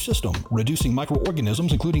UV system, reducing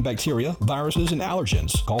microorganisms including bacteria, viruses, and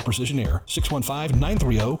allergens. Call Precision Air,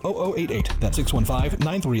 615-930-0088. That's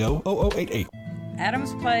 615-930-0088.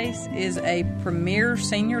 Adams Place is a premier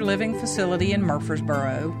senior living facility in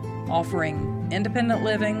Murfreesboro, offering independent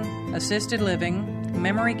living, assisted living,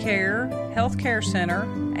 memory care, health care center,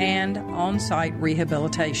 and on-site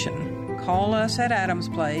rehabilitation. Call us at Adams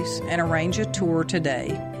Place and arrange a tour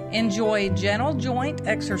today. Enjoy gentle joint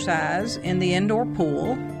exercise in the indoor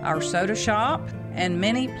pool, our soda shop, and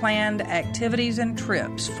many planned activities and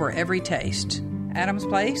trips for every taste. Adams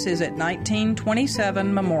Place is at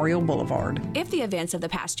 1927 Memorial Boulevard. If the events of the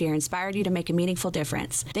past year inspired you to make a meaningful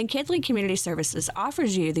difference, then KidLink Community Services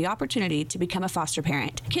offers you the opportunity to become a foster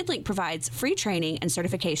parent. KidLink provides free training and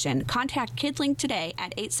certification. Contact KidLink today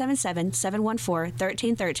at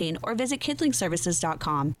 877-714-1313 or visit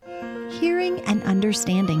kidlinkservices.com. Hearing and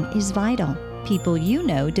understanding is vital. People you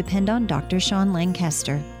know depend on Dr. Sean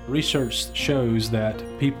Lancaster. Research shows that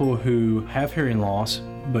people who have hearing loss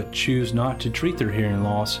but choose not to treat their hearing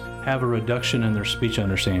loss have a reduction in their speech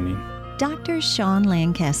understanding. Dr. Sean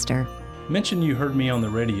Lancaster. Mention you heard me on the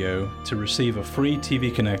radio to receive a free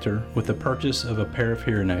TV connector with the purchase of a pair of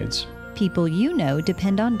hearing aids. People you know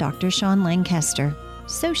depend on Dr. Sean Lancaster.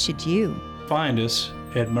 So should you. Find us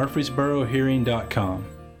at murfreesborohearing.com.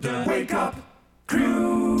 The Wake Up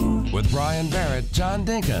Crew with Brian Barrett, John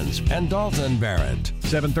Dinkins, and Dalton Barrett.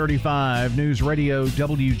 735 News Radio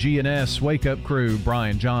WGNS Wake Up Crew.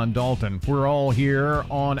 Brian, John, Dalton. We're all here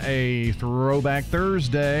on a Throwback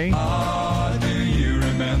Thursday. Do you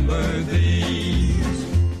remember these?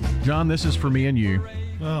 John, this is for me and you.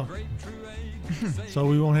 Oh. So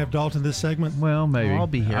we won't have Dalton this segment? Well, maybe. I'll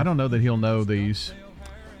be here. I don't know that he'll know these.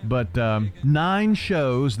 But 9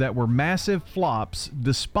 shows that were massive flops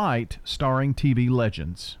despite starring TV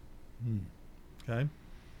legends. Okay.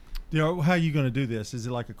 How are you going to do this? Is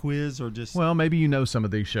it like a quiz or just... Well, maybe you know some of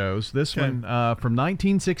these shows. This one from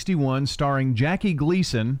 1961 starring Jackie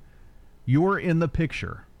Gleason, You're in the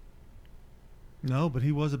Picture. No, but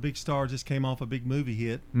he was a big star, just came off a big movie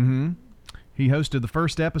hit. Mm-hmm. He hosted the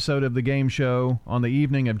first episode of the game show on the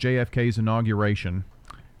evening of JFK's inauguration.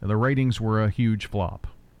 The ratings were a huge flop.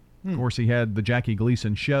 Of course, he had the Jackie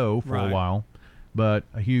Gleason show for a while, but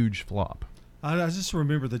a huge flop. I just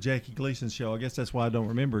remember the Jackie Gleason show. I guess that's why I don't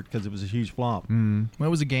remember it, because it was a huge flop. Mm. Well,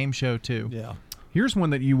 it was a game show, too. Yeah. Here's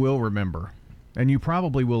one that you will remember, and you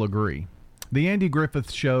probably will agree. The Andy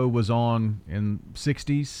Griffith Show was on in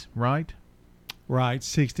 60s, right? Right,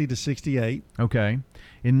 60 to 68. Okay.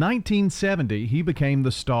 In 1970, he became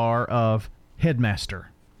the star of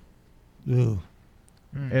Headmaster. Ugh.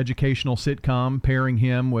 Educational sitcom pairing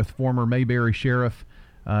him with former Mayberry Sheriff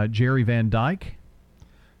Jerry Van Dyke.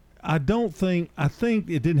 I think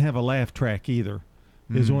it didn't have a laugh track either.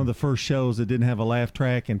 It was one of the first shows that didn't have a laugh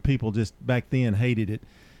track, and people just back then hated it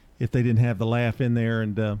if they didn't have the laugh in there.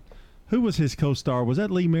 And who was his co-star? Was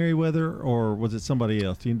that Lee Merriweather, or was it somebody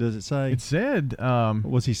else? Does it say? It said...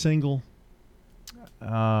 was he single?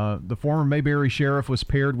 The former Mayberry Sheriff was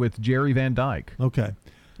paired with Jerry Van Dyke. Okay.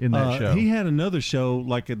 In that show. He had another show,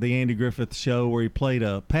 like the Andy Griffith Show, where he played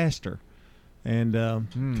a pastor, and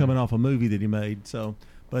coming off a movie that he made. So,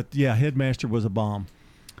 but yeah, Headmaster was a bomb.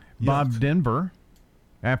 Bob Denver,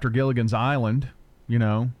 after Gilligan's Island,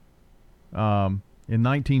 in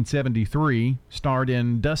 1973, starred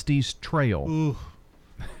in Dusty's Trail. Ooh,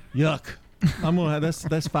 yuck! I'm gonna have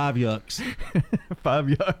that's 5 yucks. 5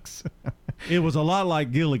 yucks. It was a lot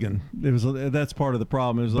like Gilligan. That's part of the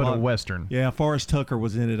problem. It was a Western. Yeah, Forrest Tucker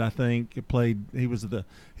was in it. I think He was the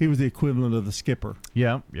equivalent of the skipper.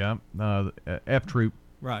 Yeah. F Troop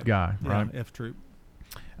guy, right? Yeah, F Troop.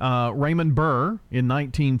 Raymond Burr in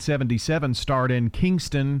 1977 starred in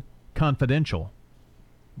Kingston Confidential.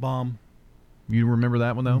 Bomb. You remember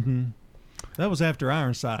that one though? Mm-hmm. That was after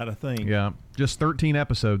Ironside, I think. Yeah, just 13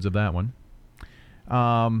 episodes of that one.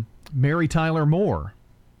 Mary Tyler Moore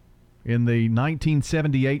in the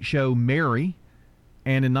 1978 show Mary,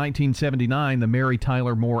 and in 1979 the Mary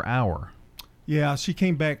Tyler Moore Hour. Yeah, she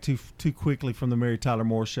came back too quickly from the Mary Tyler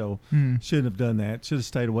Moore show. Shouldn't have done that. Should have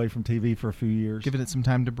stayed away from TV for a few years. Giving it some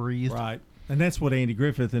time to breathe. Right. And that's what Andy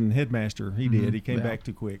Griffith and Headmaster, he did. He came back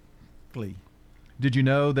too quickly. Did you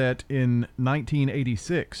know that in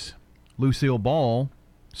 1986, Lucille Ball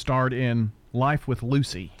starred in Life with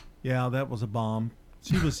Lucy? Yeah, that was a bomb.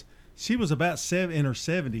 She was about in her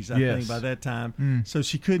 70s, I think, by that time. So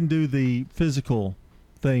she couldn't do the physical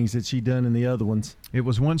things that she'd done in the other ones. It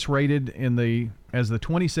was once rated as the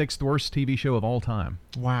 26th worst TV show of all time.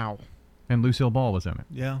 Wow. And Lucille Ball was in it.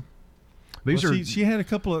 Yeah. She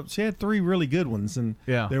had she had 3 really good ones, and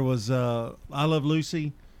there was I Love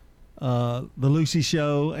Lucy, The Lucy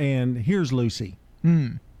Show, and Here's Lucy.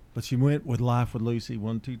 But she went with Life with Lucy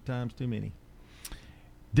 2 times too many.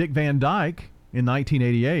 Dick Van Dyke in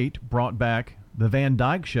 1988 brought back The Van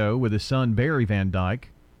Dyke Show with his son Barry Van Dyke,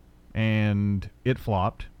 and it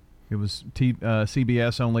flopped. It was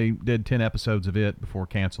CBS only did 10 episodes of it before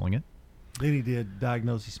canceling it. Then he did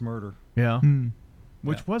Diagnosis Murder. Yeah.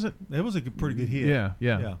 Which wasn't... It was a pretty good hit.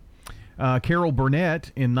 Yeah. Carol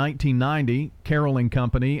Burnett in 1990, Carol and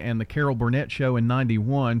Company, and the Carol Burnett Show in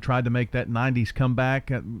 91 tried to make that 90s comeback.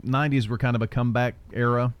 90s were kind of a comeback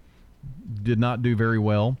era did not do very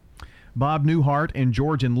well. Bob Newhart and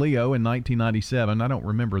George and Leo in 1997. I don't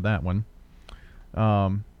remember that one.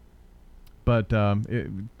 But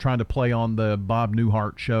trying to play on the Bob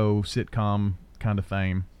Newhart show sitcom kind of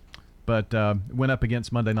fame. But went up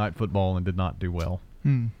against Monday Night Football and did not do well.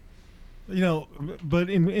 You know, but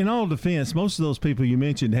in all defense, most of those people you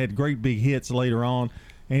mentioned had great big hits later on.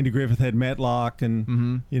 Andy Griffith had Matlock,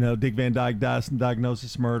 and Dick Van Dyke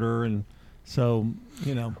Diagnosis Murder, and so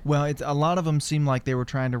Well, a lot of them seemed like they were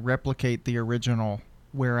trying to replicate the original,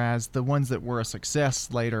 whereas the ones that were a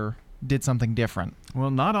success later did something different. Well,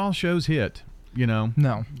 not all shows hit.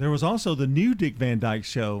 No. There was also the new Dick Van Dyke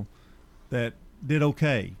show that did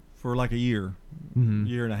okay for like a year,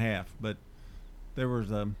 year and a half, but there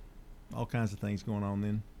was all kinds of things going on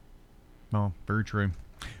then. Oh, very true.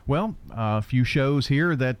 Well, a few shows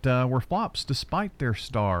here that were flops despite their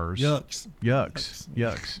stars.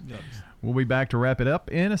 Yucks. We'll be back to wrap it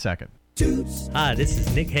up in a second. Hi, this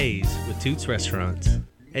is Nick Hayes with Toots Restaurants.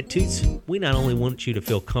 At Toots, we not only want you to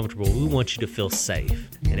feel comfortable, we want you to feel safe.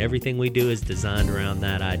 And everything we do is designed around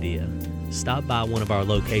that idea. Stop by one of our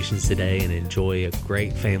locations today and enjoy a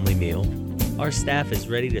great family meal. Our staff is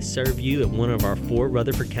ready to serve you at one of our 4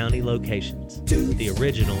 Rutherford County locations. The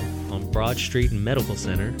Original on Broad Street and Medical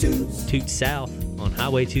Center, Toots South on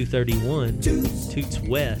Highway 231, Toots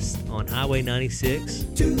West on Highway 96,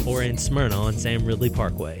 or in Smyrna on Sam Ridley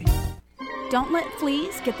Parkway. Don't let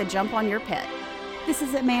fleas get the jump on your pet. This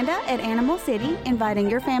is Amanda at Animal City, inviting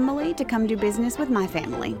your family to come do business with my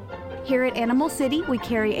family. Here at Animal City, we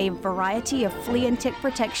carry a variety of flea and tick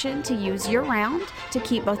protection to use year-round to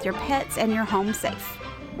keep both your pets and your home safe.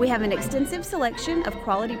 We have an extensive selection of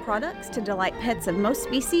quality products to delight pets of most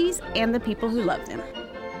species and the people who love them.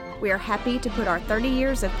 We are happy to put our 30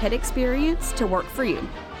 years of pet experience to work for you.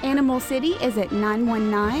 Animal City is at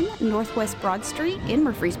 919 Northwest Broad Street in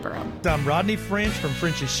Murfreesboro. I'm Rodney French from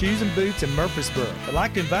French's Shoes and Boots in Murfreesboro. I'd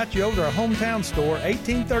like to invite you over to our hometown store,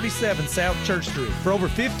 1837 South Church Street. For over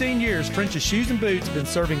 15 years, French's Shoes and Boots have been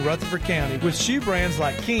serving Rutherford County with shoe brands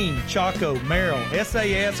like King, Chaco, Merrill,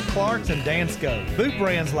 SAS, Clarks, and Dansco. Boot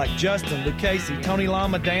brands like Justin, Lucchese, Tony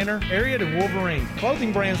Lama, Danner, Ariat, and Wolverine.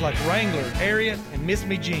 Clothing brands like Wrangler, Ariat, and Miss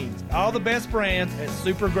Me Jeans. All the best brands at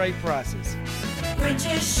super great prices.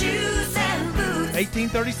 French's Shoes and Boots.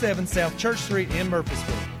 1837 South Church Street in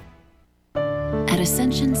Murfreesboro. At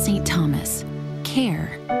Ascension St. Thomas,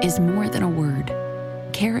 care is more than a word.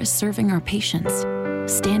 Care is serving our patients,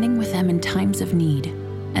 standing with them in times of need,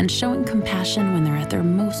 and showing compassion when they're at their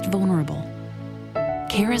most vulnerable.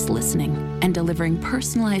 Care is listening and delivering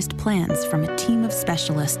personalized plans from a team of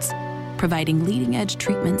specialists, providing leading-edge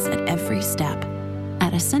treatments at every step.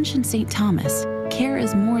 At Ascension St. Thomas, care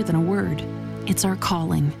is more than a word. It's our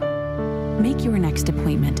calling. Make your next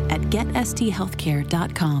appointment at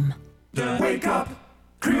getsthealthcare.com. The Wake Up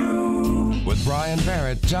Crew with Brian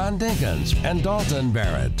Barrett, John Dinkins, and Dalton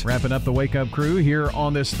Barrett. Wrapping up the Wake Up Crew here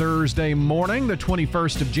on this Thursday morning, the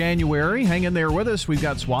 21st of January. Hang in there with us. We've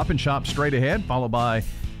got Swap and Shop straight ahead, followed by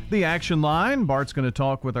the Action Line. Bart's going to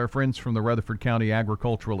talk with our friends from the Rutherford County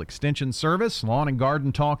Agricultural Extension Service. Lawn and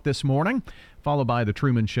Garden Talk this morning, followed by the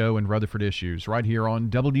Truman Show and Rutherford Issues right here on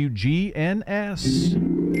WGNS.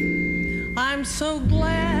 I'm so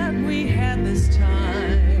glad we had this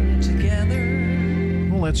time together.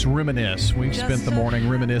 Well, let's reminisce. We've spent the morning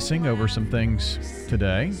reminiscing over some things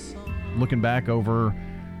today, looking back over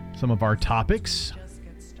some of our topics.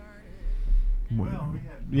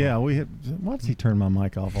 Yeah, we had. Why does he turn my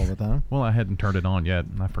mic off all the time? Well, I hadn't turned it on yet.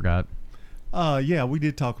 I forgot. Yeah, we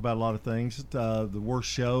did talk about a lot of things. The worst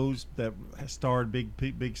shows that starred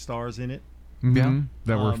big stars in it. Mm-hmm.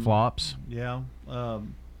 That were flops. Yeah.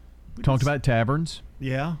 Talked about taverns.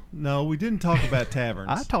 Yeah. No, we didn't talk about taverns.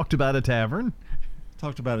 I talked about a tavern.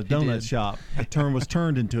 Talked about a donut shop. The term was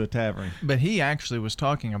turned into a tavern. But he actually was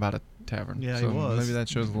talking about a tavern. Yeah, so he was. Maybe that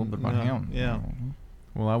shows a little bit about him. Yeah.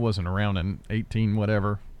 Well, I wasn't around in 18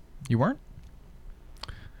 whatever. You weren't?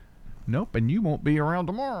 Nope, and you won't be around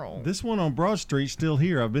tomorrow. This one on Broad Street's still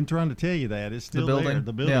here. I've been trying to tell you that. It's still there.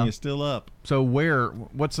 The building is still up. So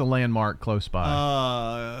what's the landmark close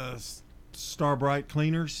by? Starbright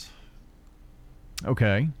Cleaners.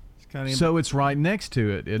 Okay. So it's right next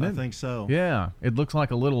to it, isn't it? I think so. Yeah. It looks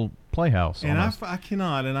like a little playhouse. And I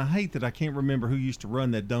cannot, and I hate that I can't remember who used to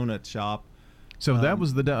run that donut shop. So that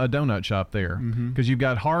was a donut shop there, because you've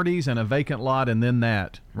got Hardee's and a vacant lot, and then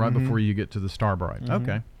that right before you get to the Starbright.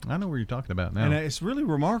 Okay, I know what you're talking about now. And it's really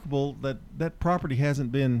remarkable that property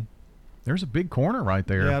hasn't been. There's a big corner right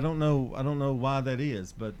there. Yeah, I don't know why that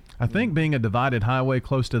is, but I think being a divided highway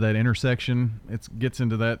close to that intersection, it gets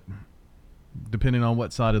into that, depending on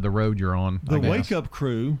what side of the road you're on. The Wake Up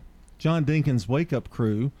Crew John Dinkins' Wake Up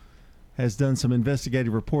Crew has done some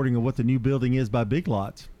investigative reporting of what the new building is by Big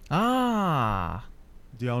Lots. Ah.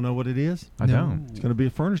 Do y'all know what it is? I don't. It's going to be a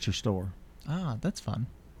furniture store. Ah, that's fun.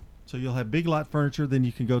 So you'll have Big Lot furniture, then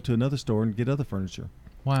you can go to another store and get other furniture.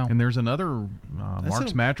 Wow. And there's another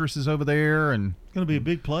Mark's Mattresses over there, and it's going to be a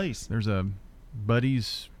big place. There's a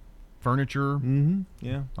Buddy's Furniture. Mm-hmm.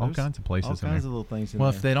 Yeah. All kinds of places. All kinds of little things in well,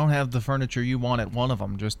 there. if they don't have the furniture you want at one of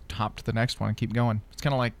them, just hop to the next one and keep going. It's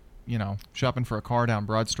kind of like, shopping for a car down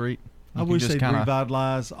Broad Street. I wish they'd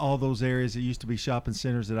revitalize all those areas that used to be shopping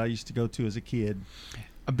centers that I used to go to as a kid.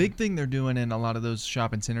 A big thing they're doing in a lot of those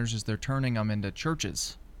shopping centers is they're turning them into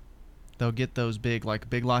churches. They'll get those big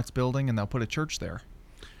Lots building, and they'll put a church there.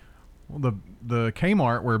 Well, the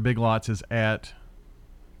Kmart where Big Lots is at,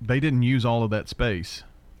 they didn't use all of that space.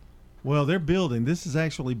 Well, they're building. This is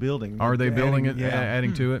actually building. Are they building it?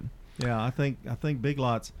 Adding to it? Yeah, I think Big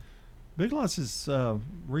Lots is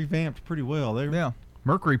revamped pretty well.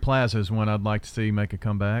 Mercury Plaza is one I'd like to see make a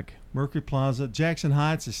comeback. Mercury Plaza. Jackson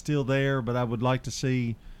Heights is still there, but I would like to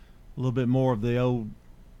see a little bit more of the old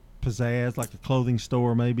pizzazz, like a clothing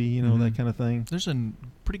store maybe, that kind of thing. There's a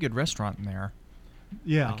pretty good restaurant in there.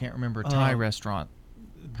 Yeah. I can't remember, a Thai restaurant.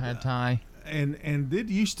 Pad Thai. And it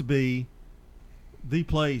used to be the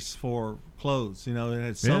place for clothes. It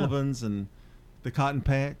had Sullivan's and the Cotton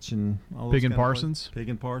Patch and all those Pig and Parsons. Pig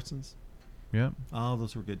and Parsons. Yep. All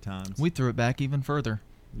those were good times. We threw it back even further.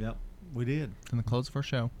 Yep, we did. In the close of our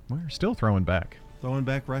show. We're still throwing back. Throwing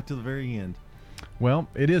back right to the very end. Well,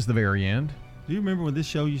 it is the very end. Do you remember when this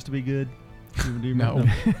show used to be good? Do you No.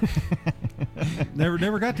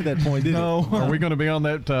 Never got to that point, did it? Are we going to be on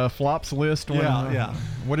that flops list? Yeah.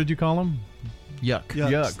 What did you call them?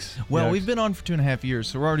 Yucks. Well, we've been on for 2.5 years,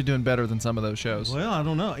 so we're already doing better than some of those shows. Well, I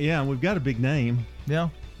don't know. Yeah, and we've got a big name. Yeah.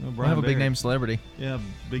 Well, we have a big name celebrity. Yeah,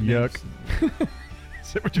 big Yuck.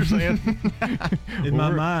 Is that what you're saying? In my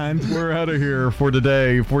mind. We're out of here for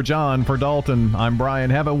today. For John, for Dalton, I'm Brian.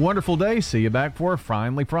 Have a wonderful day. See you back for a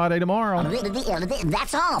Finally Friday tomorrow.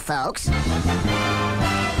 That's all, folks.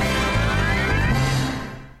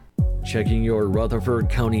 Checking your Rutherford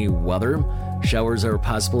County weather. Showers are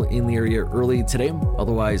possible in the area early today,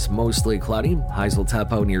 otherwise mostly cloudy. Highs will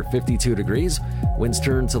top out near 52 degrees. Winds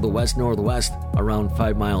turn to the west-northwest around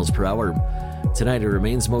 5 miles per hour. Tonight it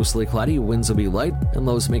remains mostly cloudy. Winds will be light and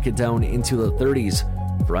lows make it down into the 30s.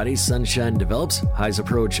 Friday, sunshine develops. Highs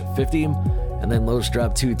approach 50, and then lows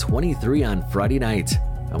drop to 23 on Friday night.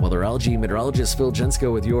 I'm weatherology meteorologist Phil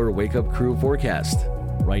Jensko with your Wake Up Crew forecast.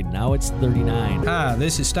 Right now it's 39. Hi,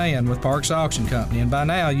 this is Stan with Parks Auction Company, and by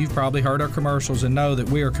now you've probably heard our commercials and know that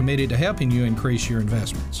we are committed to helping you increase your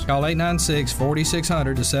investments. Call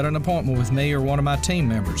 896-4600 to set an appointment with me or one of my team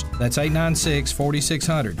members. That's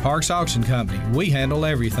 896-4600. Parks Auction Company. We handle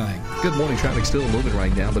everything. Good morning. Traffic still moving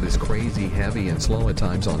right now, but it's crazy, heavy, and slow at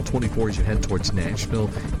times on 24 as you head towards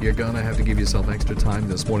Nashville. You're going to have to give yourself extra time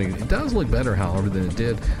this morning. It does look better, however, than it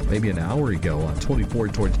did maybe an hour ago on 24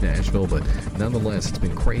 towards Nashville, but nonetheless, it's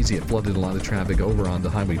been crazy. It flooded a lot of traffic over on the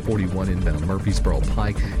Highway 41 inbound Murfreesboro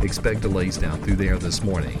Pike. Expect delays down through there this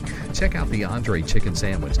morning. Check out the Andre Chicken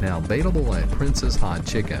Sandwich, now available at Princess Hot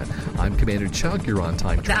Chicken. I'm Commander Chuck. You're on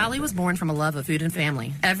time. The Alley was born from a love of food and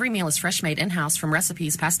family. Every meal is fresh made in-house from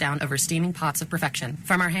recipes passed down over steaming pots of perfection.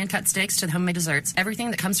 From our hand-cut steaks to the homemade desserts,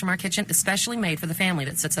 everything that comes from our kitchen is specially made for the family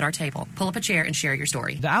that sits at our table. Pull up a chair and share your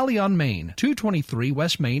story. The Alley on Main, 223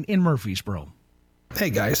 West Main in Murfreesboro. Hey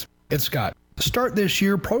guys, it's Scott. Start this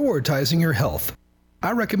year prioritizing your health.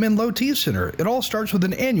 I recommend Low T Center. It all starts with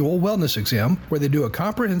an annual wellness exam where they do a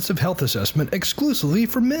comprehensive health assessment exclusively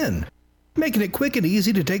for men, making it quick and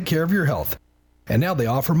easy to take care of your health. And now they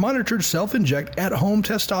offer monitored self-inject at-home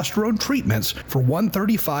testosterone treatments for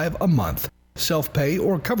 $135 a month, self-pay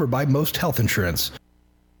or covered by most health insurance.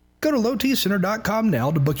 Go to lowtcenter.com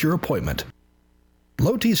now to book your appointment.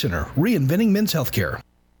 Low T Center, reinventing men's healthcare.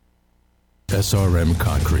 SRM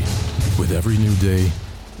Concrete. With every new day,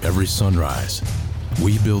 every sunrise,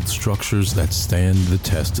 we build structures that stand the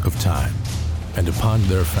test of time. And upon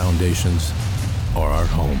their foundations are our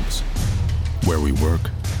homes, where we work,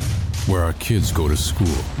 where our kids go to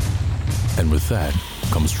school. And with that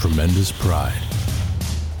comes tremendous pride.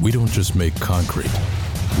 We don't just make concrete.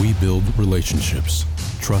 We build relationships,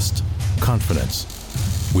 trust,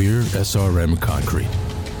 confidence. We're SRM Concrete.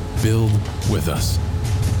 Build with us.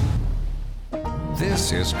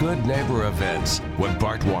 This is Good Neighbor Events with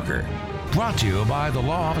Bart Walker. Brought to you by the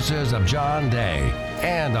law offices of John Day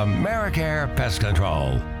and AmeriCare Pest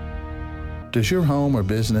Control. Does your home or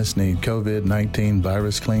business need COVID-19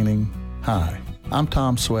 virus cleaning? Hi, I'm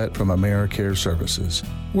Tom Sweat from AmeriCare Services.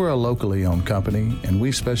 We're a locally owned company, and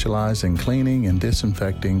we specialize in cleaning and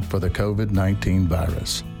disinfecting for the COVID-19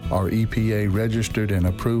 virus. Our EPA-registered and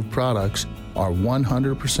approved products are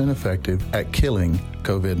 100% effective at killing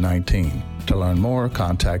COVID-19. To learn more,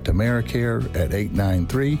 contact AmeriCare at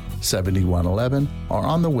 893-7111 or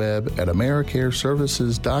on the web at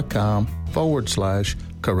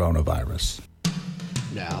AmeriCareServices.com/coronavirus.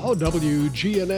 Now, WGNS